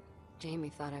 mouth. Jamie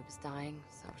thought I was dying,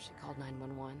 so she called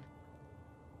 911.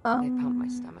 They pumped my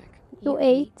stomach. You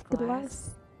ate glass.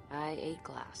 I ate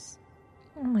glass.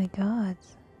 Oh my god.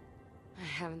 I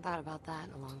haven't thought about that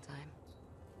in a long time.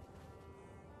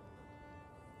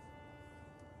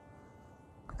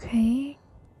 Okay.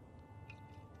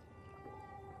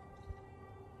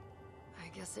 I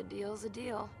guess a deal's a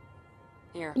deal.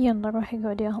 Here. يلا روحي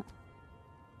اقعد وياهم.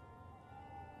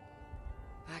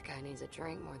 That guy needs a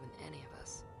drink more than any of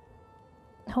us.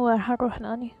 هو راح اروح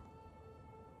لاني.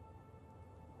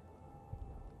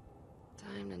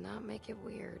 Time to not make it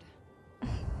weird.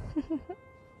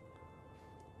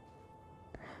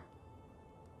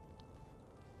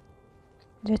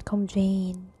 جتكم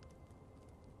جين.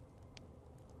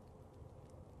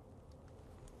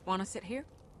 Wanna sit here?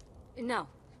 No,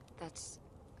 that's...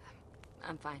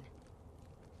 I'm fine.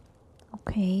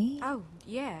 Okay. Oh,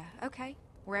 yeah, okay.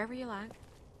 Wherever you like.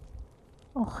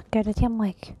 اخ قعدت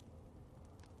يمك.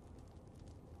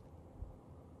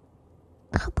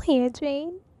 خطية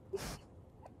جين.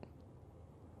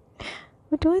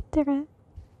 متوترة.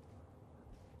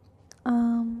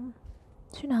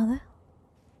 شنو هذا؟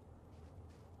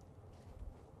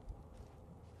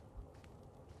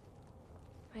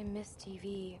 I miss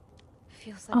TV.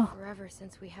 feels like forever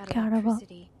since we had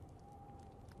electricity.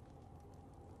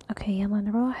 اوكي يلا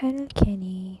نروح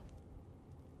الكني.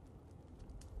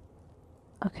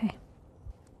 اوكي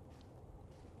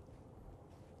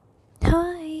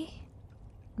هاي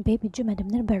بيبي جمد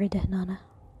من البرد هنا.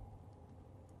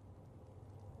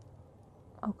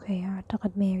 اوكي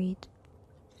اعتقد ما يريد.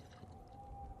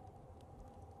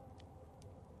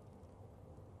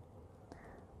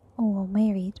 اوه ما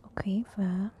يريد. اوكي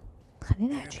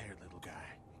خلينا نحكي.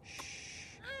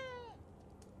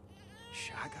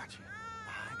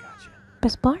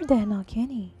 بس باردة هناك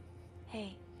يعني.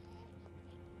 Hey.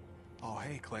 Oh,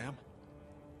 hey, Clem.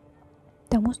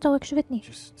 انت مو مستوعب شفتني.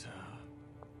 Just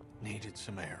needed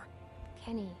some air.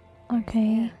 Kenny.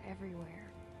 اوكي. Air everywhere.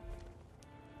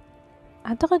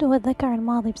 اعتقد هو الذكر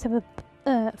الماضي بسبب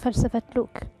فلسفة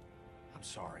لوك. I'm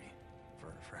sorry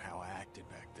for how I acted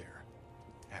back there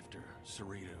after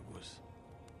Sarita was.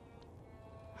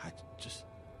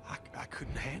 I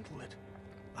couldn't handle it.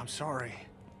 I'm sorry.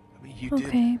 I mean, you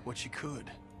did what you could.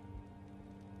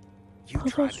 You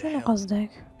tried to help,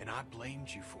 and I blamed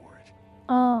you for it.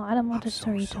 على موت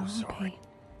Sarita. Okay.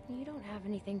 You don't have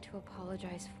anything to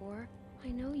apologize for. I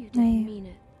know you didn't mean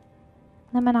it.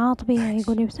 لما عاطبي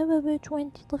يقول لي بسببك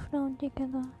وانتي طفلة وانتي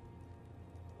كذا.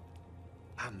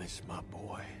 I miss my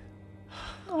boy.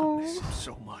 I miss him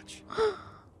so much.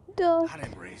 I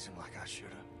didn't raise him like I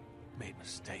should have. Made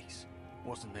mistakes.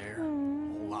 Wasn't there a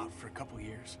whole lot for a couple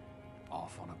years.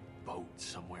 Off on a boat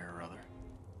somewhere or other.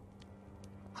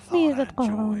 I thought I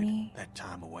enjoyed that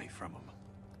time away from him,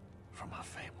 from my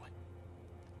family.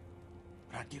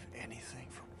 But I'd give anything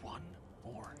for one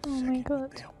more second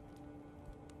with them.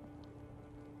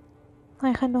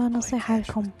 هاي خلوها نصيحة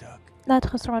لكم، لا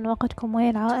تخسرون وقتكم ويا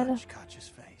العائلة،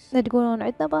 لا تقولون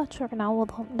عدنا باكر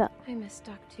نعوضهم، لا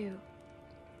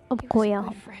ابقوا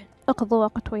وياهم، اقضوا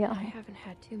وقت وياهم،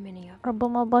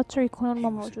 ربما باكر يكونون ما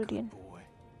موجودين.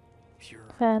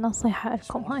 فنصيحة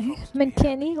لكم هاي من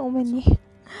كيني ومني،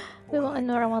 بما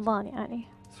انه رمضان يعني،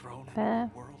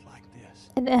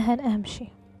 فالأهل أهم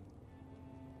شي.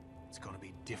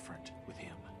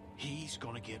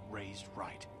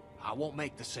 I won't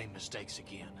make the same mistakes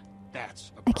again.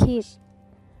 That's a أكيد. promise.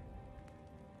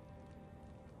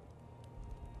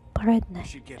 بردنا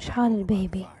شحال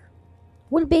البيبي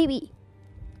والبيبي.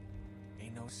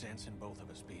 Ain't no sense in both of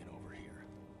us being over here.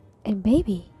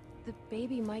 البيبي. The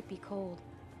baby might be cold.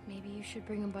 Maybe you should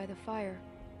bring him by the fire.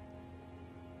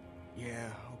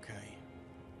 Yeah, okay.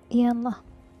 يلا.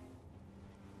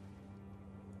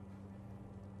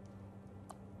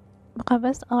 بقى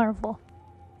بس أعرفه.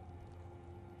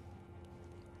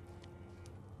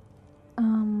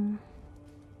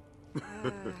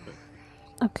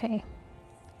 Okay.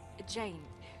 Jane,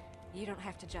 you don't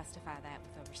have to justify that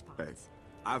with a response. Hey,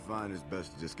 I find it's best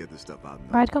to just get this stuff out of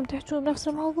the بعدكم تحجوا بنفس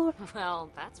الموضوع. Well,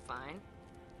 that's fine.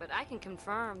 But I can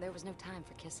confirm there was no time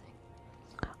for kissing.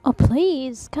 Oh,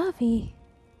 please, كافي.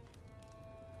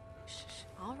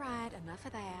 All right, enough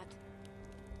of that.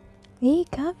 إيه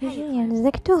كافي يعني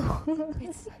زكتوا.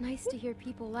 It's nice to hear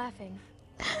people laughing.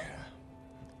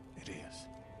 Yeah, it is.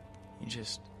 You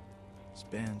just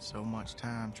spend so much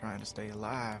time trying to stay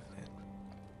alive that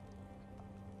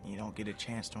you don't get a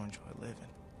chance to enjoy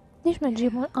living. ليش ما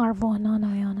تجيبون أرفو هنا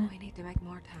ويانا؟ We need to make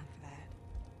more time for that.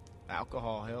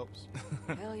 Alcohol helps.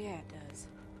 Hell yeah, it does.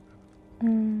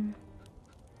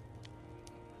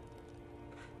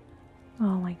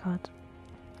 Oh my god.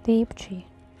 يبكي.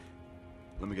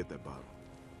 Let me get that bottle.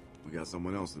 We got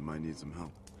someone else that might need some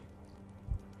help.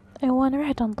 ايوه انا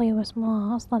رحت انطيه بس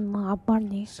ما اصلا ما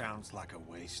عبرني. Sounds like a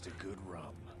waste of good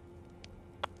rum.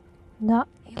 لا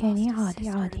كاني عادي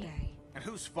عادي. And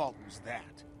whose fault was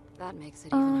that? That makes it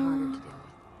even harder to deal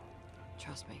with.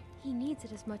 Trust me. He needs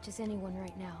it as much as anyone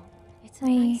right now. It's a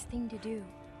nice thing to do.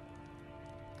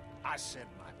 I said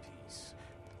my piece.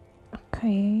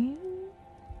 اوكي.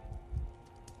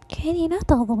 كاني لا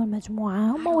تغضب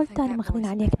المجموعة، هم أول تاني ماخذين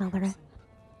عليك نظرة.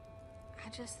 I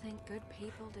just think good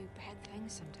people do bad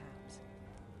things sometimes.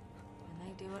 And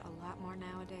they do it a lot more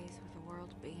nowadays with the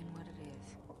world being what it is.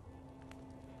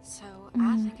 So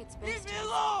I think it's best. Leave me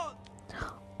alone!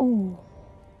 Oh.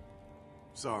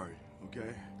 Sorry,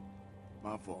 okay?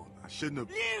 My fault. I shouldn't have.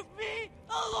 Leave me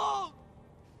alone!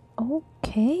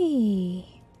 Okay.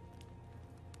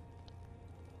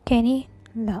 كاني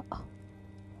لا.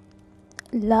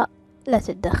 لا لا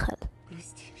تتدخل.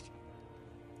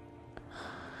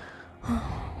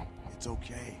 It's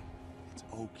okay. It's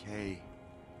okay.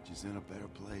 She's in a better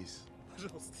place.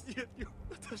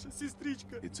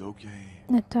 It's okay.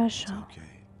 Natasha. It's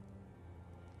okay.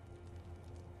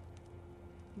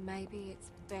 Maybe it's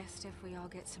best if we all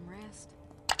get some rest.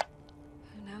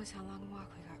 Who Who knows how long a walk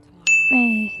we got tomorrow?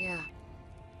 اي Yeah,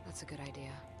 that's a good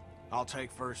idea. I'll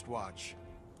take first watch.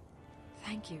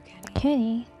 Thank you, Kenny.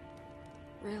 كيني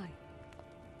Really.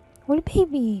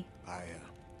 والبيبي.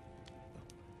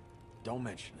 Don't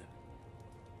mention it.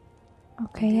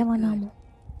 اوكي You did يلا good. ناموا.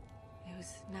 It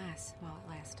was nice while it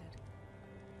lasted.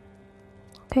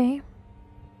 اوكي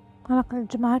على الأقل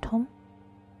جمعتهم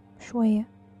شوية.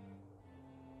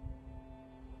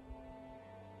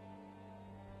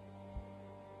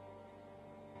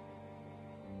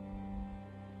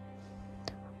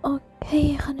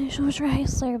 اوكي خلينا نشوف ايش راح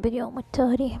يصير باليوم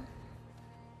التالي.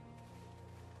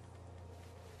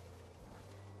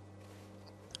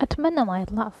 اتمنى ما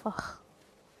يطلع فخ.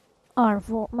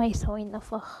 ارفو ما يسوي لنا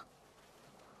فخ.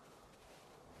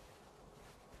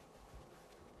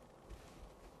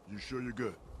 You sure you're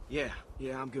good? Yeah,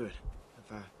 I'm good. If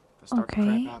I start to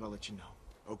Okay. crap out, I'll let you know.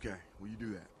 Okay, will you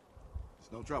do that?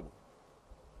 It's no trouble.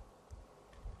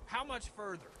 How much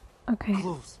further? اوكي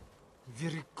Close.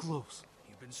 Very close.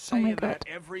 You've been saying God. that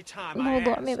every time I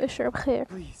الموضوع ما ask. يبشر بخير.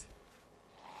 Please.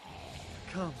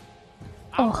 Come.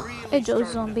 I'm Oh, really it goes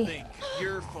starting zombie. to think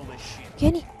you're full of shit.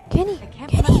 كيني كيني I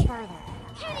can't be much كيني. further.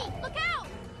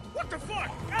 What the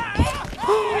fuck?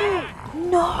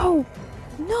 No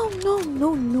no no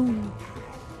no no.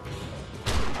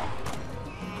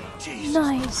 Jesus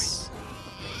نايس.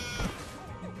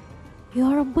 يا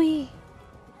ربي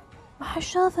ما حد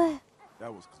شافه.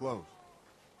 That was close.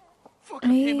 Fucking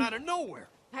came out of nowhere.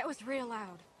 That was real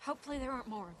loud. Hopefully there aren't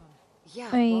more of them. Yeah,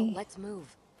 Hey. well, let's move.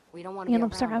 We don't want to be يلا around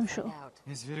بسرعة to امشوا. find out.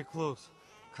 It's very close.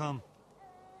 Come.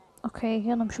 اوكي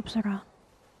يلا مشوا بسرعة.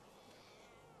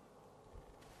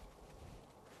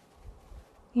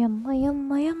 يلا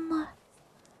يلا يلا.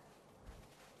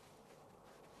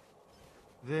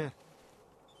 There.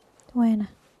 وينه؟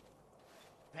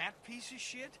 That piece of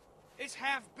shit? It's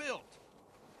half built.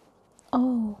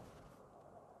 اوه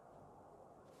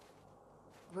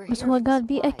We're بس here هو for قال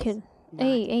بي supplies, اكل. not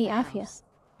اي the عافية. house.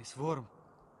 It's warm.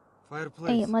 Fireplace.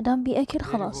 اي ما دام بي اكل Very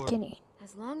خلاص warm. كني.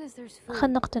 As long as there's food,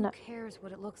 خلنا who نقتنع. cares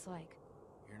what it looks like?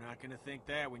 You're not gonna think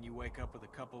that when you wake up with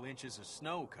a couple inches of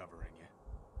snow covering you.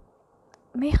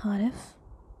 ما يخالف.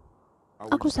 Are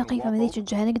we اكو just gonna سقيفة walk من ذيك over?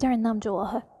 الجهة نقدر ننام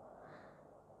جواها.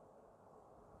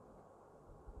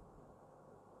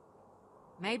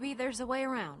 Maybe there's a way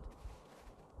around.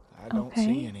 I don't Okay.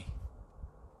 see any.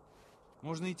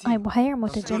 Можно идти. اي بحير Saying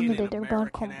متجمدة an دير American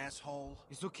بالكم. asshole.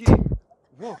 It's okay.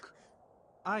 Walk.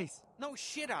 Ice. No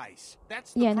shit ice.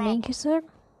 That's the يعني ما problem. ينكسر.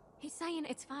 He's saying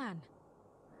it's fine.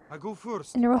 I go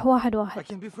first. نروح واحد I واحد.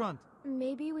 can be front.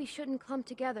 Maybe we shouldn't clump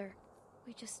together.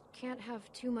 We just can't have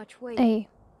too much weight. اي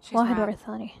She's واحد right. ورا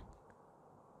الثاني.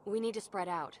 We need to spread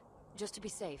out, just to be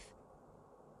safe.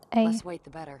 اي Less weight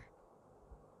the better.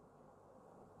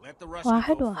 Let the Rusky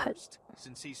واحد go واحد. first,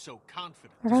 since he's so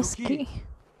confident. راسكي.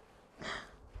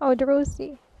 عود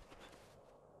روسي.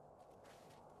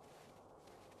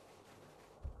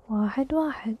 واحد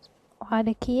واحد.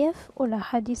 وعلى كيف ولا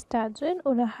حد يستعجل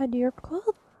ولا حد يركض.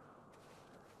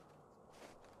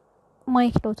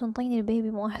 مايك لو تنطيني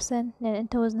البيبي مو أحسن، لأن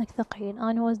أنت وزنك ثقيل،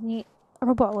 أنا وزني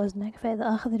ربع وزنك،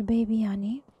 فإذا أخذ البيبي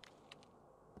يعني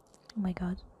oh my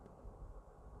god.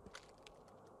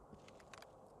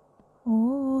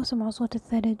 اوه سمعوا صوت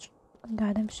الثلج.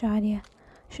 قاعدة أمشي عليه.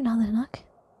 شنو هذا هناك؟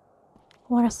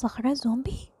 ورا الصخرة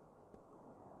زومبي؟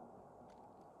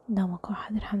 لا ماكو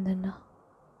أحد الحمد لله.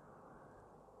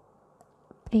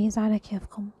 بليز على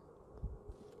كيفكم.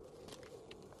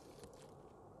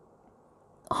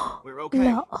 We're okay.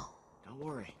 لا Don't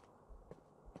worry.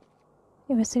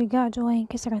 بس القاع جوا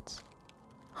انكسرت.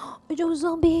 اجوا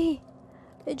الزومبي.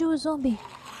 اجوا الزومبي.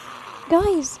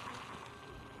 جايز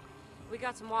We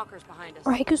got some walkers behind us.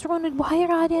 راح يكسرون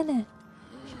البحيرة علينا.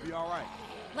 Should be all right.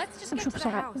 Let's just get امشوا to the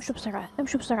بسرعة house. امشوا بسرعة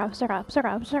امشوا بسرعة بسرعة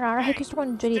بسرعة بسرعة راح يكسرون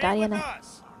الجليد Stay with علينا. us.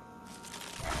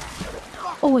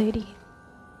 اويلي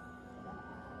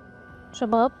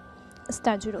شباب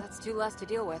استعجلوا. That's two less to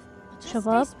deal with. Just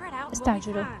شباب stay spread out and we'll be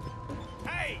استعجلوا. fine.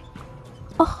 Hey,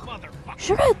 اخ motherfucker!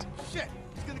 شرد. Shit,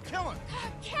 he's gonna kill him.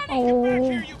 Get back اوه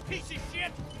here, you piece of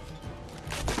shit!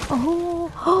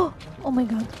 اوه او ماي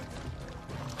جاد.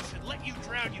 Should let you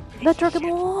drown, you piece لا of shit!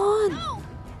 تركضون.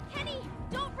 Kenny,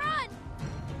 don't run!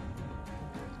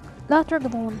 لا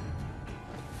تركضون.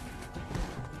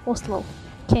 وصلوا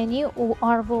كيني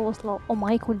وارفو وصلوا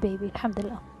ومايك والبيبي الحمد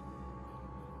لله.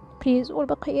 بليز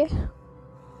والبقية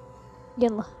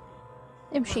يلا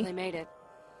Well, امشي. they made it.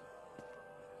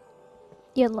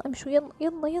 يلا امشوا يلا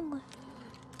يلا يلا.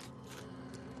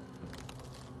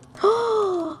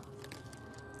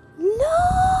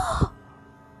 لا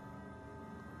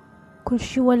كل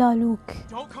شي ولا لوك.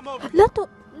 Don't come over. لا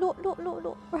لا لا لا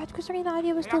لا راح تكسرين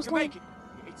عليه بس Hey, I can توصلين. make it.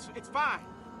 It's fine.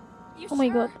 Oh my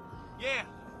god. Yeah.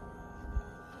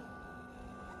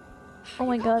 Oh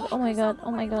my god. Oh my god.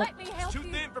 Oh my god. It's too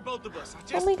thin for both of us.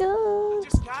 Oh my god.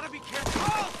 Just gotta be careful.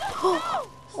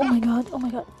 Oh my god. Oh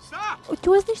my god. Stop. انت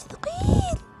وزنك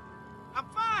ثقيل. I'm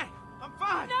fine. I'm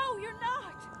fine. No, you're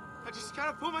not. I just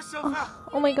gotta pull myself out.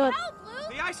 Oh my god.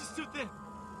 The ice is too thin.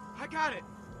 I got it.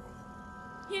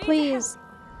 Please.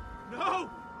 No.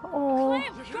 Oh.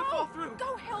 You're gonna fall through. Go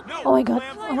help No. him. Oh my god.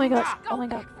 Clem, Oh my god. stop. Oh my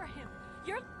god. Look for him.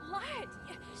 You're lying.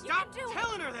 You Stop can do it.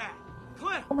 telling her that.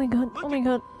 Clem. Oh my god. Oh my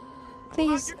god. Pull out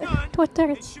Please. your gun and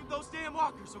توترت. shoot those damn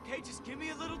walkers, okay? Just give me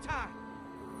a little time.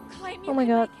 Claim you Oh my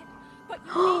can god. make it, but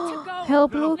you need to go. Help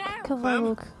No. Luke. Now. Come on Clem.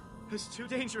 Luke. It's too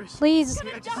dangerous. Please. I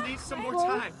just need some more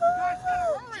time.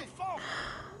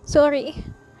 Sorry.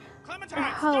 Clementine!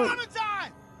 أحاول.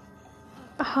 Clementine!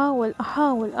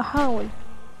 أحاول.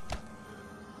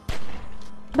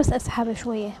 بس أسحب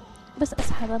شوية. بس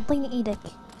أسحب. انطيني إيدك.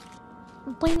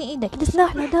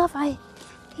 السلاح لو دافعه.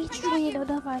 هيك شوية لو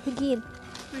دافعه ثقيل.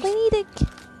 انطيني إيدك. It's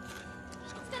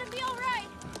gonna be all right.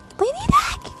 انطيني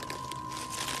إيدك.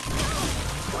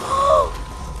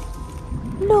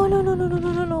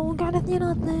 لا وقعنا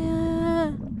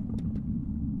اثنيناتنا.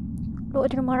 لو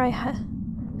أدري ما رايحة.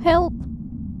 help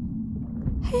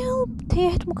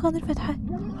تيهت مكان الفتحة.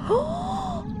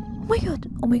 oh my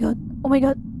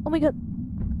god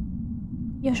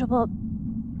يا شباب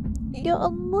يا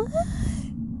الله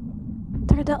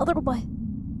ترى دا أضربه.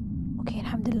 اوكي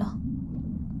الحمد لله.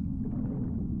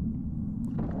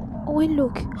 وين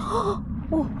لوك؟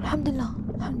 اوه الحمد لله.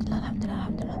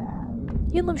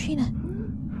 يلا مشينا.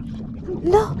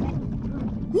 لا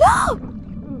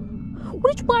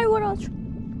وليش باعي وراك؟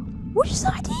 وش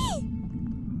ساعتي؟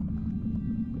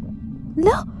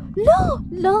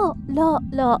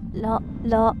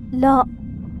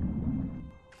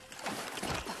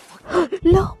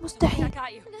 لا مستحيل. I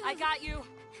got you.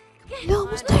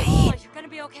 لا مستحيل. You're gonna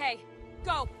be okay.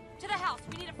 Go to the house.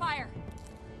 We need a fire.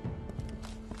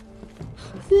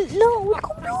 لا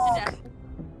ولكم لوك.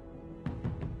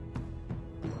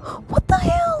 What the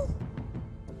hell؟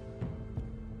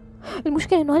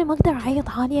 المشكلة انه انا ما اقدر اعيط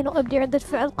حاليا وابدي ردة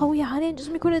فعل قوية حاليا.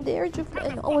 جسمي كله دا يرجف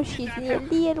لانه اول شي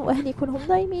الليل واهلي كلهم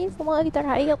نايمين فما اقدر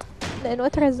اعيط لانه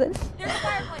اترزل.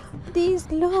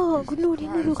 بليز لا قولوا لي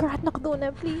انه لوك راح تنقذونا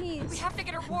بليز. We have to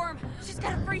get her warm. She's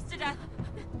gonna freeze to death.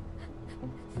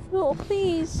 No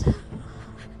please.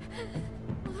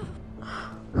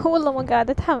 والله ما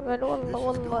قاعدة اتحمل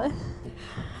والله.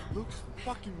 Luke's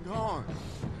fucking gone.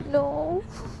 No.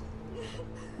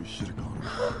 We should have gone.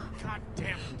 God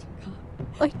damn it.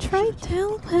 I tried to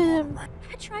help him.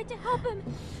 I tried to help him.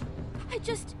 I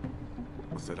just...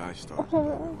 I said I started. Oh. There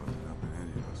wasn't nothing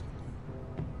any of us can do.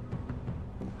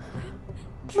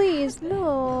 Please no.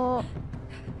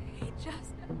 He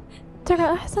just...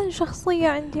 ترى أحسن شخصية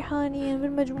عندي حاليا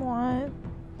بالمجموعة.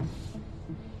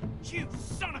 You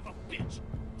son of a bitch!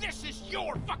 This is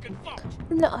your fucking fault!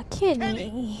 لا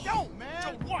كيني. Don't, man! So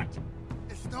what?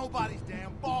 It's nobody's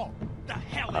damn fault! The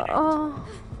hell it is!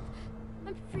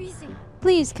 I'm freezing.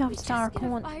 Please come We to just our get a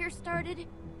corner. fire started.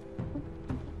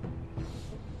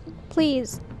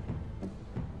 Please.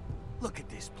 Look at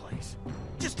this place.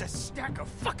 Just a stack of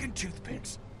fucking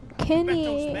toothpicks.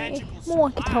 كيني مو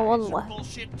وقتها والله.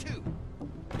 Bullshit too.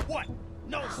 What?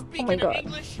 No Oh my speaking of god.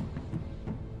 English?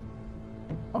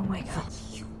 Oh my god.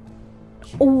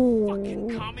 Fucking Oh.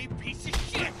 commie piece of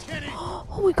shit, Kenny!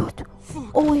 Oh my god.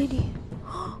 Oh ويلي.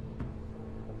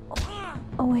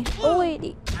 Oh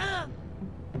ويلي.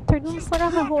 تردون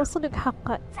الصراحة هو صدق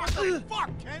حقه. Fuck,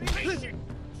 Kenny! Kenny,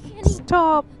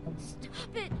 Stop.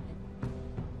 stop it.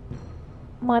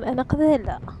 مال أنقذه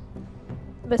لا.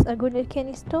 بس أقول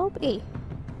لكيني ستوب إيه.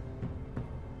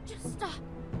 Just stop.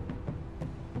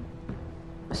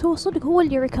 بس هو صدق هو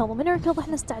اللي ركض ومن ركض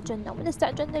احنا استعجلنا ومن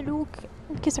استعجلنا لوك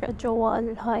انكسر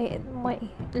الجوال هاي المي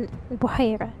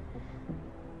البحيرة.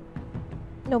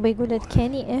 لو بيقول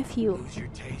لكيني F you. Lose your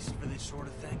taste for this sort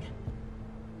of thing?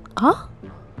 ها؟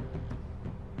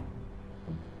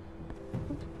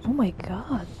 Oh my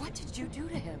god. What did you do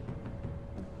to him?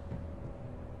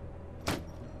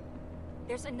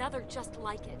 There's another just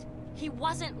like it. He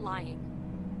wasn't lying.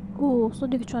 اوه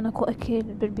صدق كان اكو اكل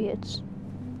بالبيت.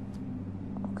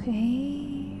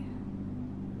 اوكي.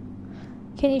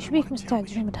 كان يشبيك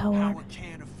مستعجل متهور. How a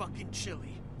can of fucking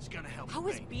chili is gonna help How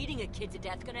is me? beating a kid to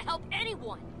death gonna help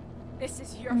anyone? This is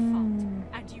your fault,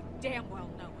 and you damn well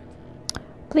know it.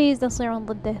 بليز لا تصيرون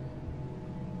ضده.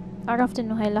 عرفت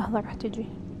انه هاي اللحظة راح تجي.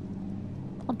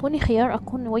 انطوني خيار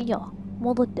اكون وياه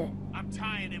مو ضده. I'm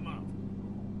tying him up.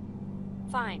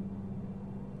 Fine.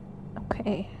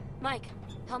 اوكي. Mike,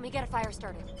 help me get a fire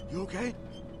started. You okay?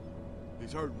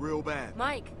 He's hurt real bad.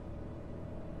 Mike.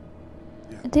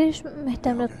 انت ليش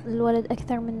مهتم للولد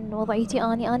اكثر من وضعيتي؟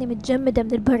 اني متجمدة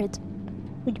من البرد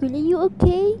وتقول لي يو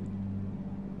اوكي؟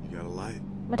 You got a light?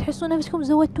 ما تحسوا نفسكم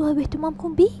زودتوها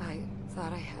باهتمامكم بي؟ I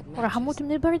thought I had وراح اموت matches.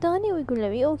 من البرد اني ويقول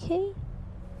لي يو اوكي؟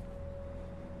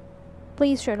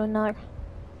 بليز شعلوا النار.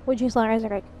 وجهي صار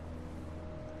ازرق.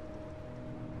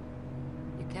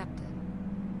 You kept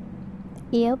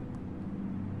it. يب.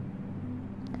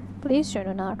 بليز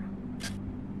شعلوا نار.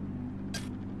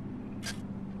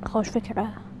 خوش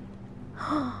فكرة.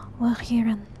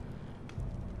 واخيرا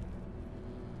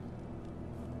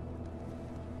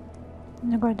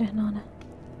نقعد هنا.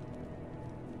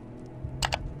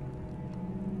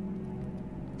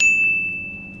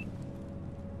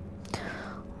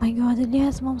 ماي جاد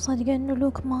الياس ما مصدقة انه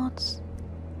لوك مات.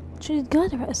 كنت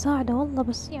قادرة اساعده والله،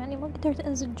 بس يعني ما قدرت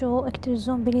انزل جو اقتل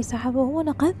الزومبي اللي سحبه. هو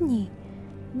نقذني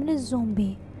من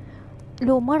الزومبي.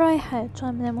 لو ما رايحة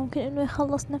كان من الممكن انه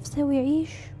يخلص نفسه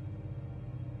ويعيش.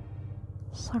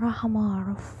 صراحة ما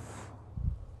اعرف.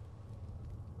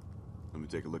 Let me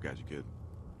take a look at you, kid.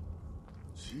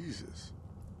 Jesus.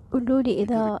 قولولي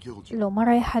اذا لو ما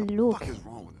رايحة اللوك What the fuck is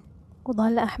wrong with him?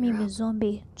 وظل احميه من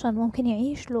الزومبي كان ممكن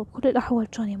يعيش، لو بكل الاحوال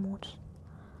كان يموت.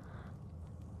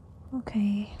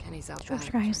 اوكي Kenny's out شوف back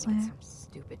ايش راح trying to get يصير. some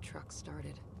stupid truck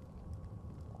started.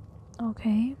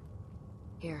 اوكي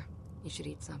Here, you should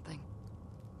eat something.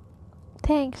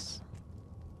 ثانكس.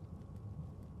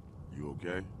 You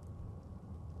okay?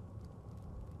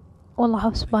 والله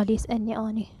حبس بالي يسألني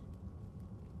اني.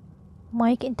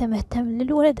 مايك انت مهتم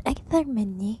للولد اكثر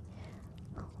مني،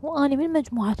 واني من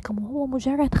مجموعتكم وهو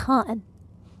مجرد خائن.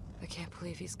 I can't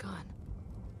believe he's gone.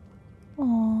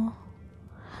 اوه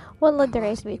والله I've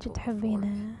دريت lost بيك people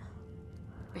تحبينه.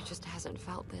 He just hasn't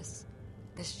felt this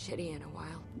shitty in a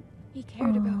while. He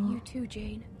cared about you too,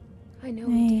 Jane. I know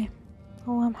he ايه did.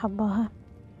 هو محباها.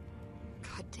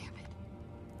 God damn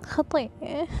it.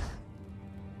 خطيئ.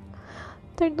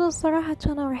 تردون الصراحة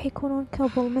كانوا راح يكونون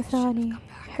كابل مثالي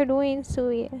حلوين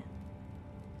سوية.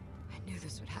 I knew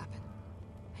this would happen.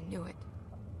 I knew it.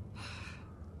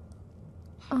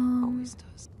 Always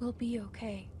does. We'll be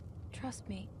okay. Trust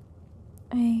me.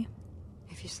 ايه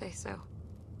If you say so.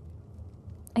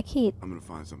 اكيد. I'm gonna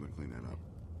find something to clean that up.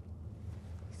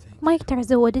 مايك ترى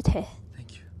زودتها.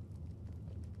 Thank you.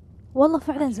 والله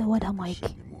فعلا زودها مايك. Shit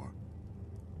anymore.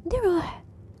 دي روح.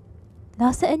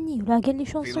 لا سألني ولا قال لي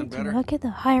شلون صرتي ولا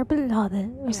كذا. هاير هذا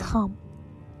الوسخام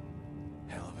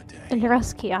Hell of a day. اللي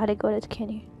راسكي على قولة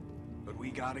كيني. But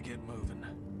we gotta get moving.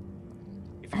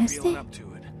 If I you're feeling see. up to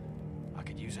it, I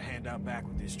could use a hand out back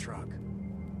with this truck.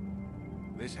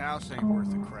 This house ain't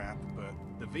worth the crap, but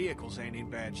the vehicles ain't in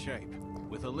bad shape.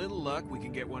 With a little luck, we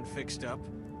can get one fixed up.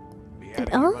 Be out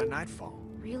of here by nightfall.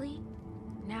 Really?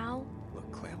 Now? Look,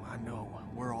 Clem, I know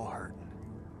we're all hurting.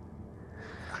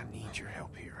 I need your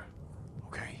help here,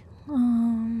 okay?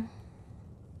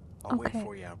 I'll wait Okay.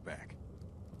 for you out back.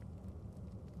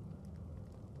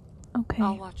 اوكي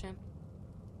I'll watch him.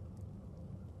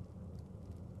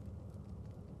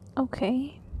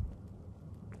 اوكي.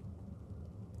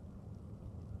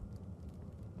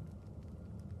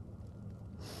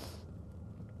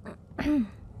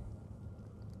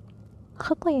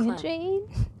 خطية Clem. جين.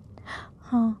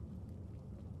 ها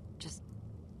Just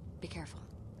be careful.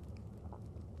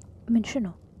 من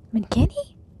شنو؟ من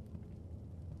كيني؟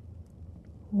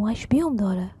 وايش بيهم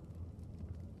ذولا؟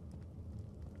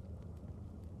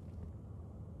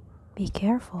 be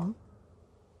careful.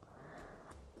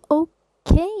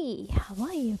 اوكي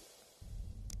حبايب،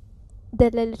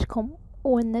 دللتكم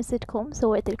ونستكم،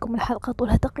 سويت لكم الحلقة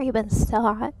طولها تقريبا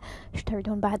ساعة. ايش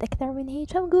تردون بعد اكثر من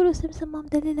هيك؟ هم قولوا سمسم ما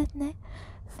مدللتنا.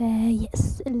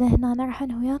 فيس اللي هنا أنا راح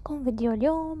انهي وياكم فيديو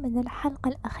اليوم من الحلقة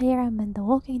الأخيرة من The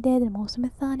Walking Dead الموسم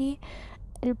الثاني.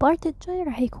 البارت الجاي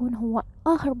راح يكون هو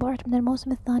آخر بارت من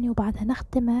الموسم الثاني، وبعدها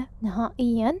نختمه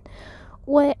نهائيا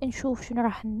ونشوف شنو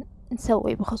راح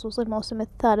نسوي بخصوص الموسم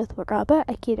الثالث والرابع.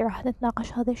 أكيد راح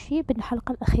نتناقش هذا الشي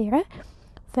بالحلقة الأخيرة.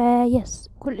 فيس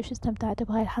كلش استمتعت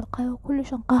بهاي الحلقة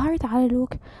وكلش انقهرت على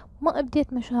لوك. ما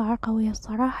ابديت مشاعر قوية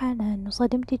الصراحة، لأنه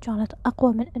صدمتي كانت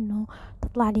أقوى من أنه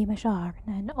تطلع لي مشاعر،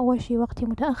 لأنه أول شي وقتي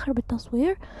متأخر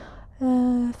بالتصوير.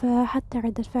 فحتى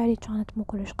ردة فعلي كانت مو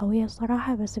كلش قوية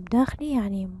الصراحة، بس بداخلي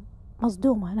يعني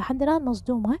مصدومة لحد الآن،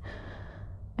 مصدومة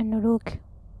أنه لوك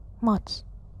مات.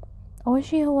 أول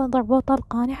شي هو ضربوه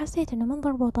طلقة، أنا حسيت أنه من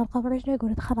ضربوه طلقة برجله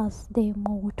قلت خلاص دي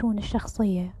يموتون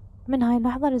الشخصية. من هاي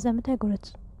اللحظة لزمتها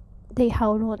قلت دي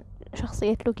يحاولون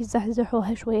شخصية لوك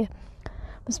يزحزحوها شوية.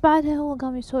 بس بعدها هو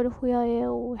قام يسولف وياي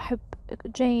ويحب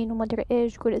جين وما ادري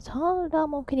ايش، قلت ها لا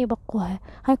ممكن يبقوها.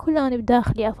 هاي كلها انا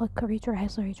بداخلي افكر هيك راح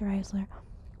يصير هيك راح يصير.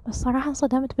 بس صراحة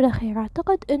انصدمت بالاخير.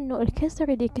 اعتقد انه الكسر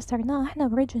اللي كسرناه احنا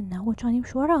برجلنا، هو كان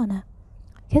يمشي ورانا،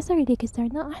 الكسر اللي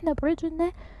كسرناه احنا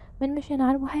برجلنا من مشينا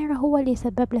على البحيرة هو اللي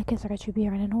سبب له كسرة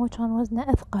كبيرة، لان هو كان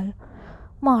وزنه اثقل.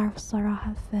 ما اعرف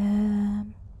الصراحة.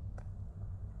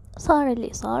 صار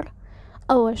اللي صار.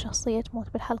 اول شخصية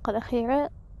تموت بالحلقة الاخيرة،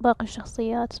 باقي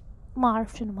الشخصيات ما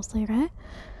اعرف شنو مصيرها.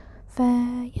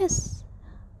 يس،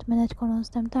 اتمنى تكونوا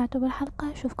استمتعتوا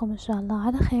بالحلقة. اشوفكم ان شاء الله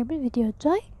على خير بالفيديو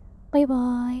الجاي. باي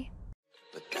باي.